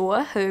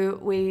Shaw, who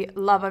we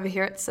love over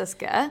here at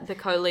Siska. The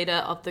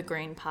co-leader of the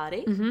Green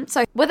Party. Mm-hmm.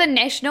 So within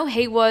National,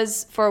 he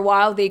was for a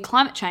while the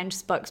climate change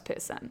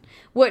spokesperson,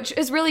 which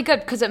is really good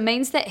because it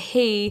means that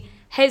he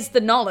has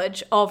the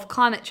knowledge of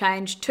climate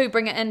change to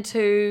bring it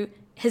into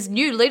his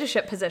new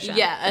leadership position,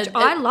 which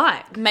I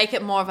like. Make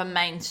it more of a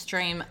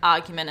mainstream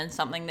argument and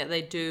something that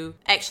they do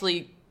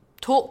actually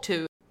talk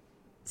to.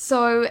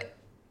 So,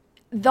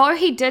 though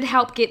he did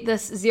help get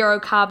this zero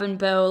carbon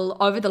bill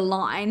over the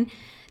line,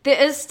 there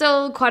is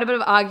still quite a bit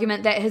of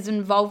argument that his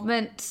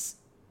involvement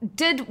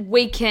did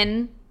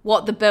weaken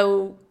what the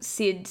bill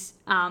said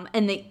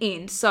in the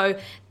end. So,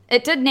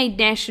 it did need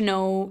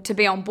National to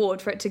be on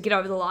board for it to get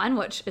over the line,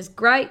 which is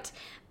great,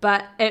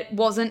 but it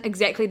wasn't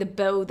exactly the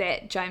bill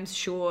that James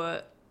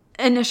Shaw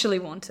initially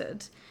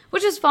wanted,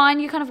 which is fine.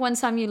 You kind of win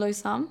some, you lose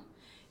some.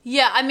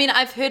 Yeah, I mean,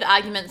 I've heard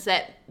arguments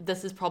that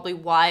this is probably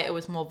why it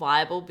was more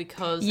viable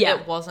because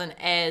it wasn't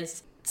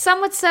as...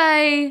 Some would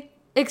say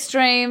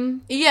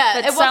extreme.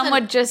 Yeah, but some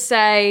would just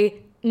say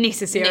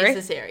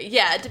necessary.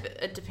 Yeah,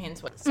 it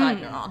depends what side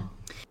you're on.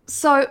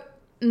 So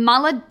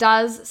Muller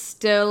does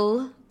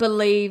still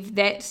believe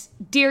that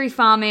dairy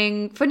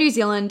farming for New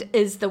Zealand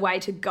is the way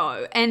to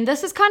go. And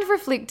this is kind of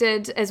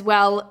reflected as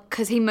well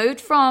because he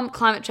moved from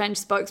climate change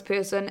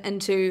spokesperson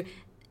into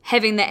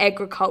having the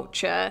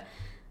agriculture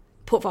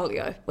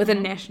portfolio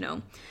within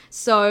National.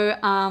 So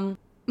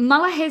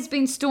Muller has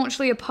been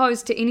staunchly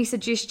opposed to any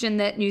suggestion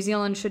that New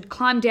Zealand should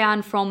climb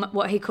down from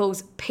what he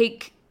calls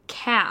peak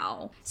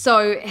cow.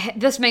 So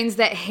this means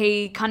that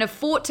he kind of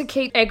fought to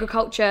keep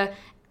agriculture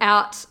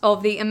out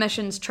of the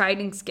emissions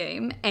trading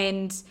scheme,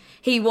 and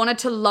he wanted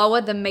to lower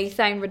the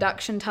methane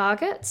reduction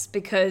targets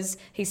because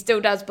he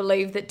still does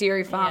believe that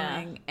dairy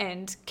farming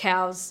and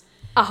cows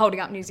are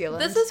holding up New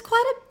Zealand. This is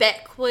quite a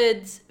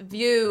backwards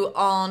view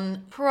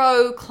on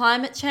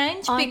pro-climate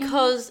change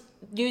because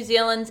New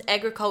Zealand's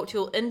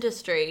agricultural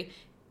industry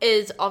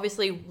is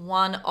obviously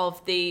one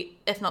of the,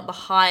 if not the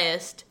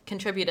highest,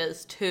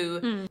 contributors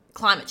to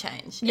climate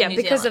change in New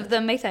because Zealand. of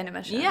the methane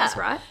emissions,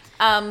 right?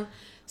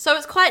 So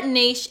it's quite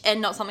niche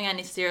and not something I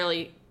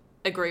necessarily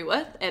agree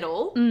with at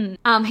all.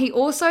 He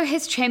also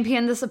has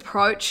championed this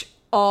approach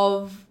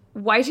of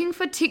waiting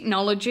for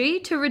technology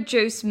to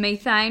reduce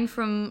methane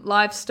from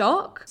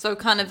livestock. So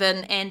kind of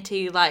an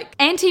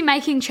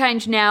anti-making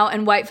change now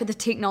and wait for the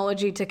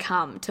technology to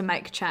come to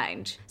make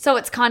change. So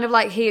it's kind of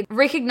like he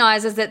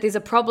recognises that there's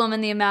a problem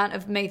in the amount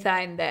of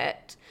methane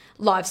that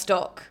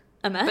livestock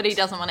emit. But he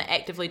doesn't want to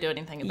actively do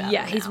anything about it.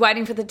 Yeah, he's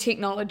waiting for the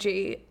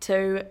technology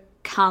to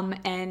come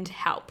and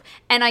help.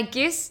 And I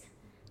guess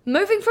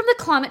moving from the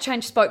climate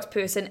change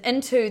spokesperson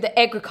into the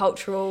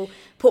agricultural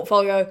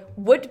portfolio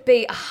would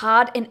be a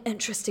hard and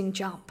interesting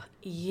jump.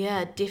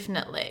 Yeah,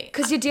 definitely.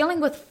 Because you're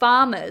dealing with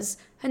farmers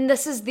and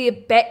this is their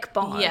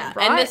backbone, right?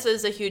 And this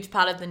is a huge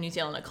part of the New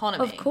Zealand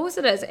economy. Of course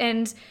it is.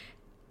 And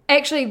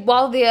actually,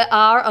 while there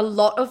are a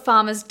lot of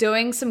farmers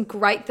doing some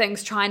great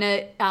things trying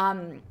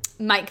to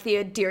make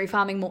their dairy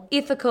farming more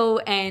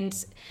ethical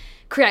and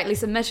create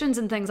less emissions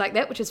and things like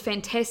that, which is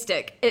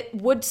fantastic, it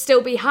would still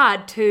be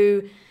hard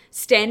to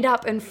stand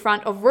up in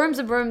front of rooms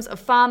and rooms of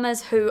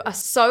farmers who are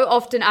so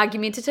often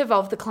argumentative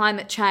of the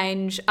climate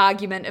change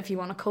argument, if you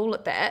want to call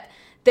it that,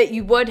 that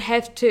you would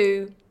have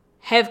to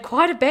have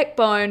quite a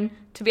backbone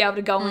to be able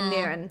to go in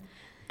there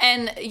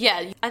And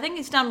yeah, I think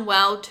he's done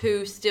well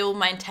to still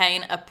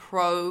maintain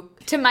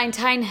to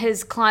maintain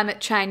his climate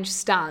change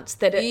stance,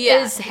 that it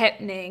is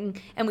happening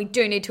and we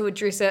do need to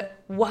address it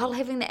while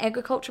having the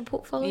agriculture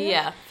portfolio.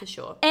 Yeah, for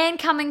sure. And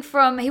coming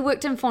from, he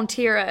worked in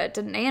Fonterra,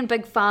 didn't he, in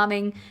big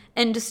farming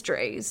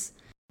industries.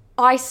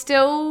 I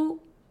still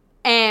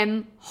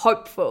am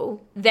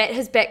hopeful that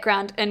his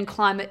background in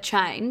climate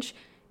change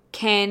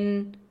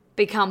can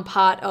become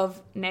part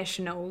of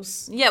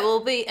National's. Yeah, well,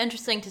 it'll be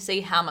interesting to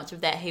see how much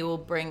of that he will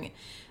bring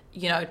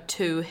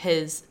to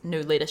his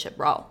new leadership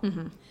role.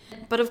 Mm-hmm.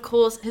 But of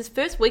course, his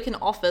first week in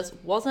office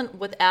wasn't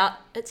without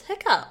its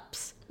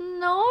hiccups.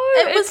 No,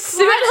 it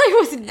certainly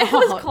was not.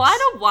 It was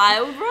quite a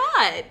wild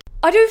ride.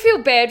 I do feel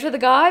bad for the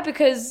guy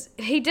because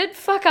he did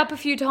fuck up a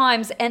few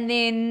times, and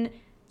then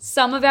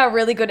some of our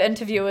really good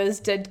interviewers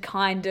did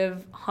kind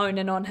of hone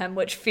in on him,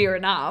 which fair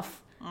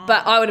enough,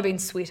 but I would have been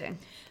sweating.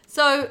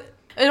 So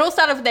it all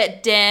started with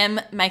that damn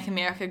Make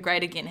America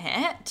Great Again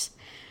hat.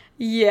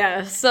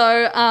 Yeah,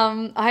 so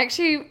I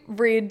actually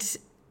read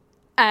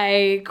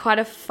quite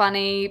a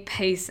funny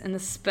piece in the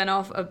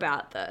spin-off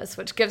about this,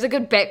 which gives a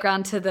good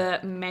background to the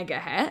MAGA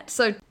hat.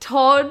 So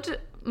Todd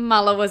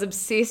Mueller was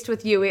obsessed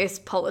with US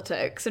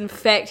politics. In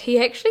fact,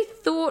 he actually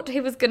thought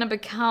he was going to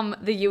become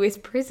the US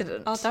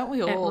president. Oh, don't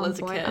we all as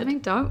a kid? I mean,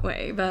 don't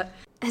we? But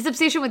his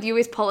obsession with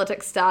US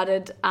politics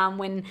started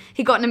when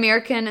he got an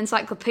American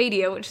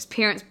encyclopedia, which his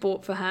parents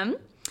bought for him.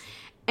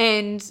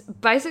 And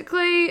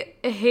basically,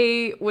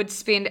 he would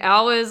spend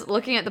hours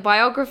looking at the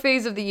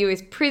biographies of the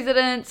US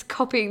presidents,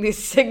 copying their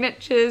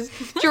signatures,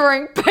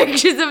 drawing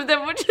pictures of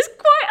them, which is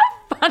quite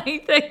a funny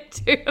thing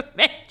to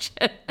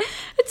imagine.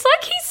 It's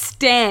like he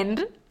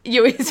stanned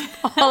US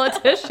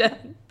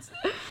politicians.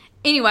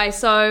 Anyway,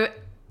 so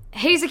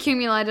he's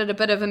accumulated a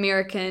bit of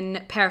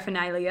American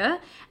paraphernalia,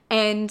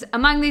 and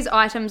among these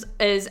items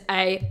is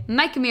a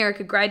Make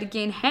America Great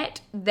Again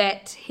hat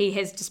that he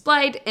has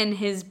displayed in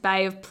his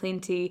Bay of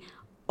Plenty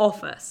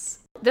office.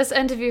 This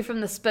interview from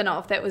the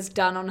spin-off that was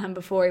done on him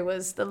before he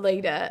was the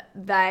leader,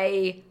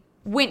 they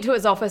went to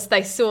his office,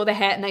 they saw the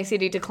hat, and they said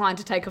he declined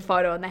to take a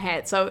photo in the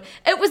hat. So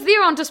it was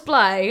there on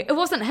display. It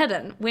wasn't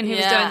hidden when he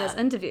was doing this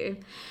interview.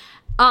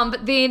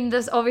 But then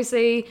this,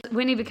 obviously,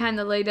 when he became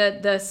the leader,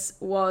 this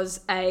was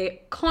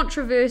a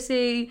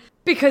controversy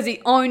because he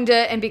owned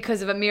it and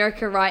because of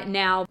America right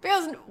now.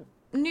 Because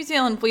New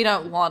Zealand, we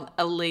don't want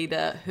a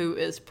leader who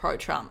is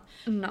pro-Trump.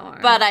 No.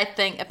 But I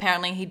think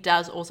apparently he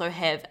does also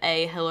have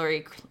a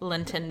Hillary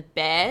Clinton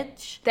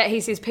badge. That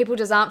he says people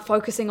just aren't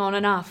focusing on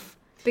enough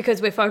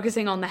because we're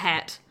focusing on the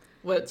hat.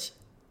 Which,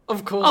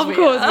 of course we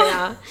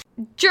are.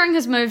 During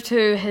his move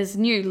to his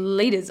new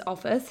leader's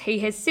office, he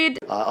has said,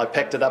 I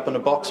packed it up in a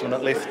box when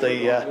it left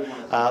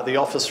the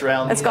office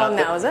round. It's gone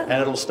now, is it?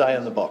 And it'll stay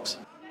in the box.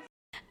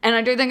 And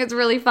I do think it's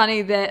really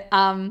funny that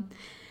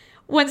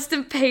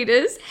Winston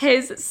Peters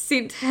has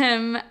sent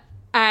him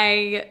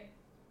a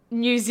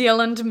New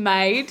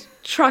Zealand-made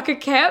trucker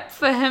cap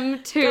for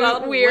him to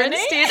wear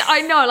instead.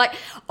 I know, like,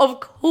 of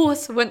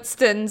course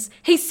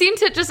he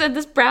sent it just in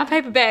this brown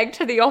paper bag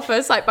to the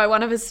office, like, by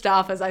one of his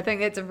staffers. I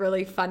think that's a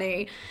really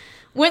funny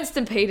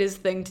Winston Peters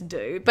thing to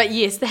do. But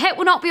yes, the hat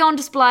will not be on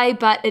display,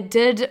 but it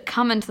did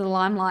come into the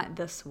limelight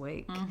this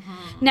week.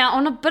 Mm-hmm. Now,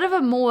 on a bit of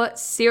a more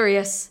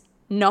serious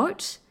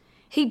note,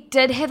 he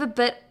did have a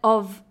bit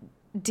of,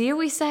 dare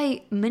we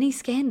say, mini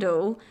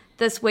scandal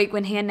this week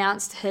when he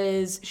announced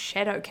his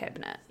shadow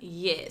cabinet.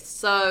 Yes,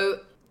 so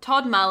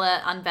Todd Mueller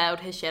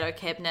unveiled his shadow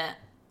cabinet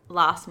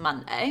last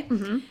Monday,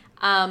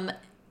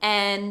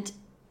 and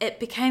it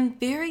became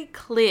very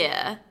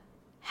clear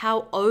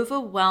how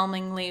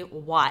overwhelmingly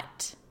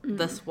white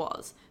this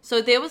was.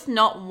 So there was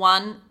not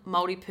one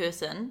Māori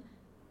person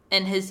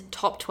in his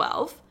top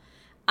 12.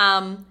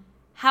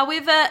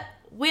 However,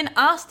 when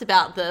asked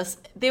about this,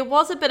 there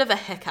was a bit of a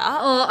hiccup.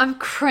 Oh, I'm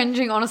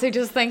cringing, honestly,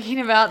 just thinking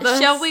about this.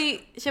 Shall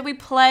we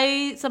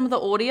play some of the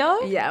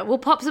audio? Yeah, we'll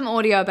pop some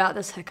audio about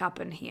this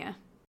hiccup in here.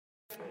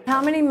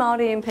 How many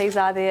Māori MPs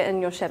are there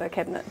in your shadow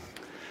cabinet?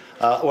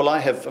 Well, I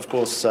have, of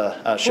course,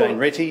 Shane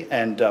Retty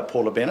and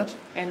Paula Bennett.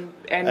 And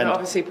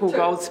obviously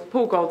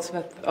Paul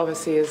Goldsmith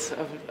obviously is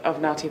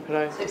of Ngāti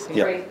Porou.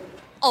 Yeah.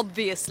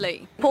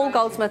 Obviously. Paul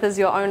Goldsmith is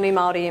your only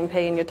Māori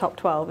MP in your top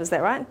 12, is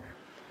that right?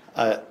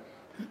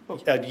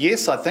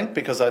 Yes, I think,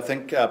 because I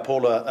think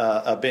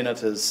Paula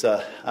Bennett is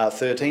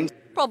 13.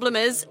 Problem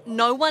is,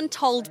 no one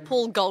told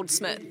Paul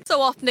Goldsmith.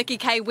 So off Nikki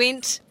Kay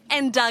went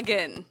and dug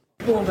in.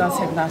 Paul does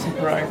have Ngāti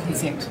Porou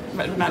consent,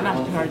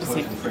 Ngāti Porou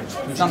descent.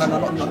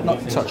 No,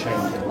 not such.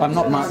 I'm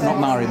not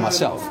Maori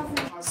myself.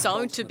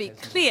 So, to be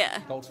clear,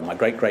 my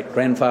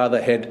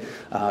great-great-grandfather had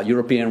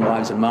European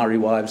wives and Maori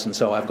wives, and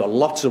so I've got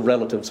lots of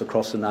relatives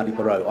across the Ngāti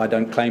Porou. I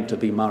don't claim to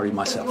be Maori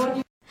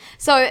myself.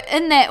 So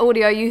in that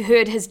audio, you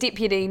heard his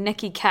deputy,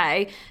 Nikki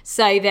Kay,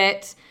 say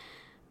that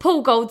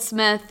Paul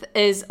Goldsmith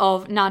is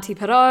of Ngāti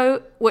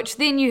Porou, which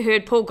then you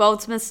heard Paul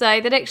Goldsmith say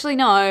that actually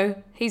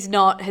no, he's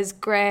not. His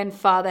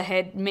grandfather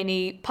had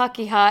many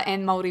Pākehā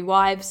and Māori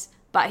wives,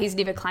 but he's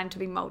never claimed to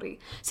be Māori.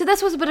 So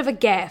this was a bit of a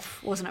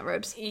gaffe, wasn't it,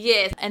 Rubes?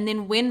 Yes, and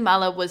then when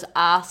Mueller was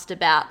asked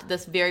about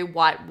this very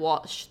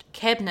whitewashed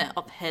cabinet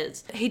of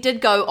his, he did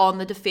go on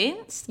the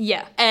defence.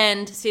 Yeah.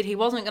 And said he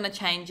wasn't going to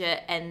change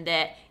it and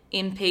that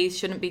MPs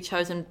shouldn't be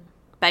chosen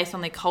based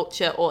on their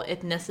culture or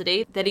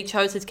ethnicity, that he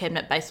chose his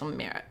cabinet based on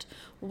merit,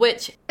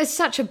 which is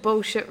such a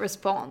bullshit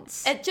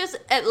response.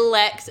 It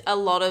lacks a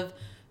lot of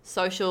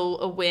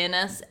social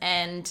awareness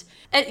and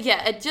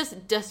it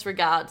just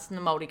disregards the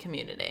Māori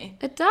community.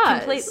 It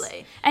does.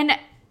 Completely. And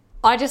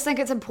I just think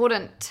it's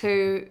important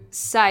to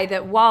say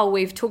that while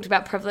we've talked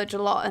about privilege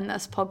a lot in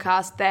this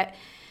podcast, that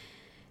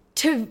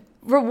to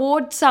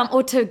reward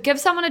or to give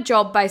someone a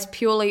job based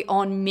purely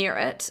on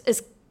merit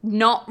is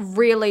not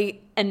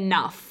really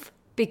enough,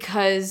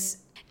 because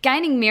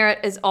gaining merit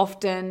is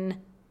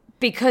often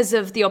because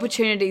of the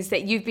opportunities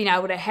that you've been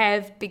able to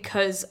have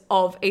because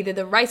of either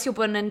the race you're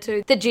born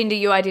into, the gender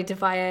you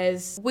identify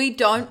as. We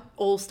don't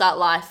all start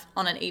life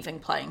on an even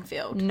playing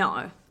field.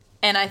 No.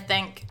 And I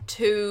think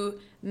to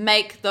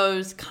make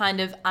those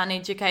kind of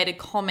uneducated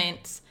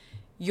comments,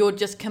 you're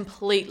just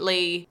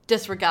completely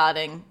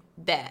disregarding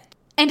that.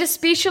 And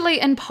especially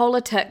in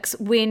politics,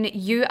 when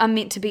you are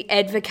meant to be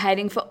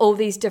advocating for all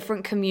these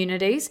different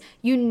communities,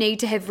 you need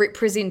to have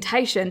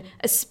representation,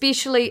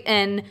 especially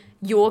in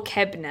your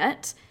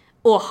cabinet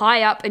or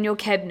high up in your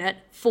cabinet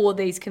for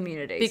these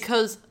communities.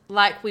 Because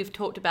like we've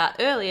talked about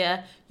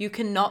earlier, you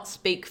cannot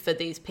speak for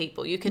these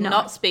people. You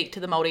cannot speak to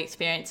the Māori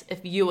experience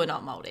if you are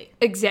not Māori.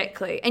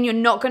 Exactly. And you're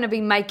not going to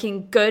be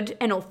making good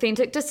and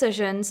authentic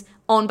decisions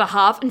on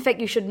behalf. In fact,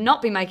 you should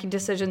not be making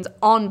decisions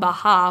on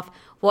behalf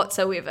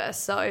whatsoever.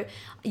 So,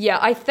 yeah,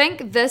 I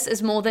think this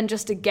is more than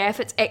just a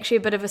gaffe. It's actually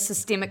a bit of a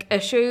systemic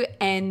issue,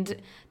 and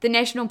the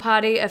National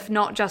Party, if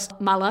not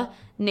just Muller,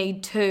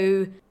 need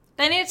to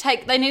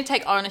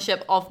take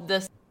ownership of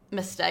this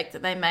mistake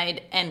that they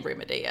made and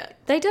remedy it.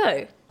 They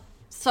do.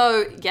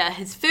 So, yeah,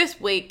 his first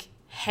week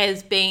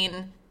has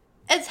been,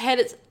 it's had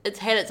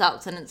its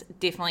ups and it's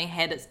definitely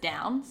had its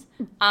downs.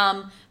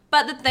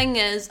 But the thing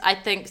is, I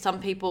think some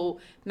people,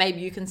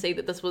 maybe you can see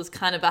that this was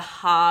kind of a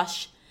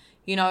harsh,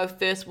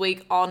 first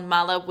week on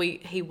Muller.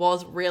 He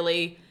was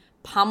really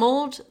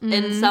pummeled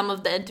in some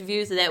of the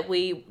interviews that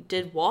we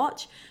did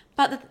watch.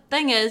 But the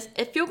thing is,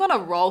 if you're going to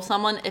roll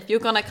someone, if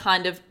you're going to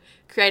kind of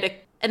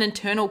create an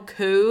internal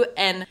coup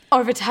and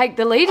overtake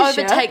the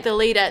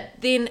leader,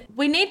 then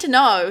we need to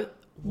know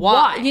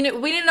why. We need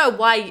to know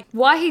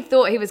why he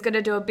thought he was going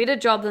to do a better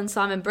job than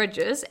Simon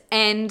Bridges.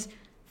 And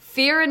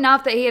fair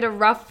enough that he had a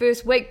rough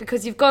first week,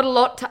 because you've got a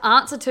lot to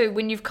answer to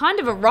when you've kind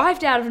of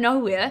arrived out of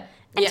nowhere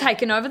and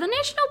taken over the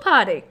National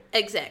Party.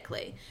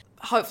 Exactly.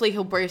 Hopefully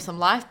he'll breathe some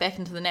life back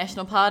into the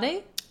National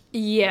Party.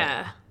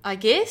 Yeah. I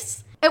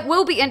guess. It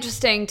will be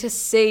interesting to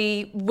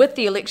see, with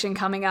the election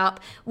coming up,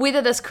 whether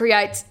this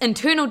creates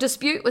internal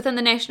dispute within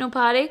the National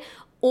Party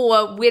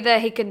or whether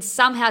he can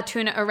somehow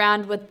turn it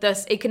around with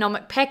this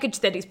economic package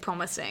that he's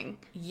promising.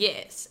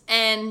 Yes,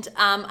 and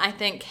I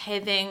think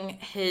having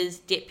his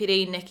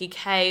deputy, Nikki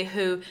Kay,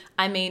 who,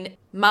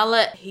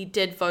 Muller, he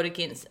did vote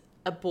against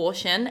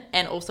abortion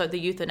and also the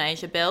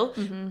euthanasia bill,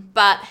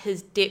 but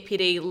his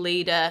deputy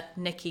leader,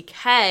 Nikki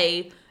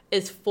Kay,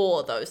 is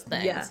for those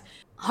things. Yeah.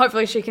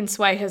 Hopefully she can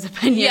sway his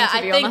opinion,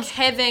 to be honest.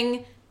 I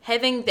think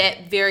having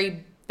that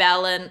very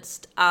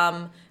balanced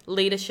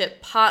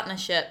leadership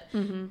partnership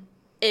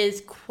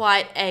is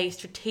quite a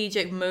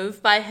strategic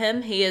move by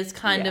him. He is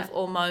kind of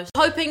almost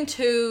hoping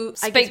to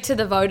speak to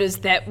the voters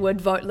that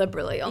would vote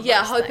liberally on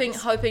those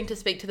things. hoping to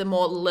speak to the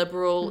more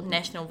liberal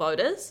national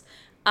voters.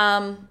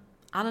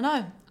 I don't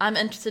know. I'm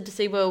interested to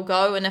see where we'll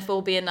go and if it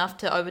will be enough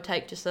to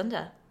overtake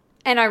Jacinda.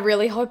 And I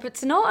really hope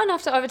it's not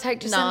enough to overtake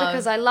Jacinda,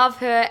 because I love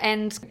her,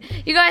 and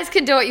you guys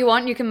can do what you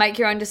want. You can make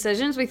your own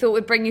decisions. We thought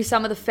we'd bring you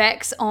some of the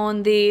facts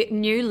on the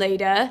new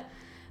leader.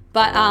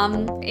 But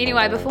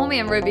anyway, before me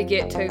and Ruby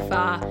get too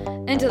far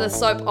into the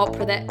soap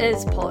opera that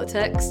is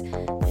politics,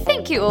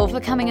 thank you all for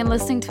coming and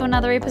listening to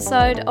another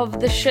episode of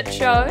The Shit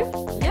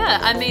Show.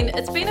 Yeah,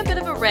 it's been a bit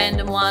of a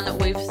random one.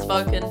 We've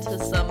spoken to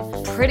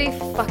some pretty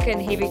fucking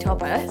heavy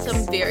topics.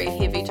 Some very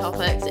heavy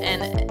topics.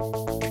 And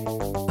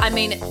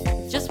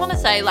just want to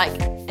say,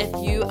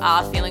 if you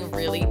are feeling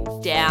really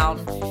down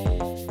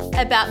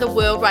about the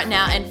world right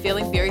now and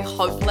feeling very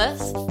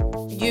hopeless,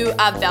 you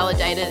are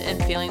validated in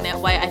feeling that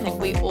way. I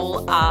think we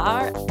all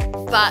are.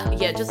 But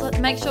yeah, just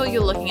make sure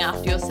you're looking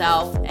after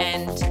yourself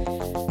and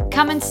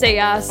come and see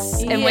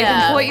us, and we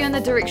can point you in the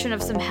direction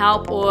of some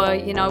help, or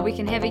we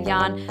can have a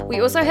yarn.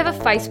 We also have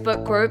a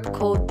Facebook group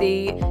called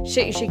the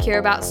Shit You Should Care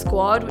About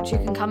Squad, which you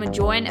can come and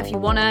join if you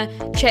want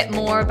to chat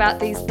more about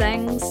these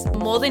things.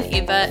 More than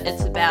ever,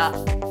 it's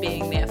about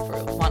being there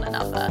for one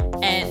another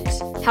and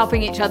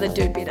helping each other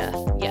do better.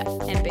 Yeah.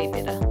 And be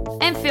better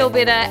and feel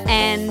better.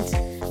 And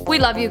we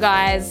love you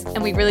guys,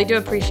 and we really do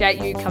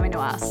appreciate you coming to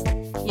us.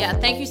 Yeah,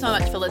 thank you so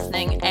much for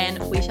listening, and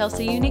we shall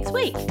see you next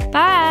week.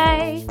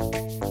 Bye.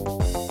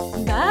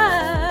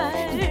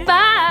 Bye.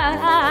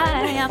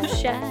 Bye. I'm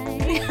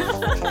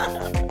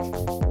shy.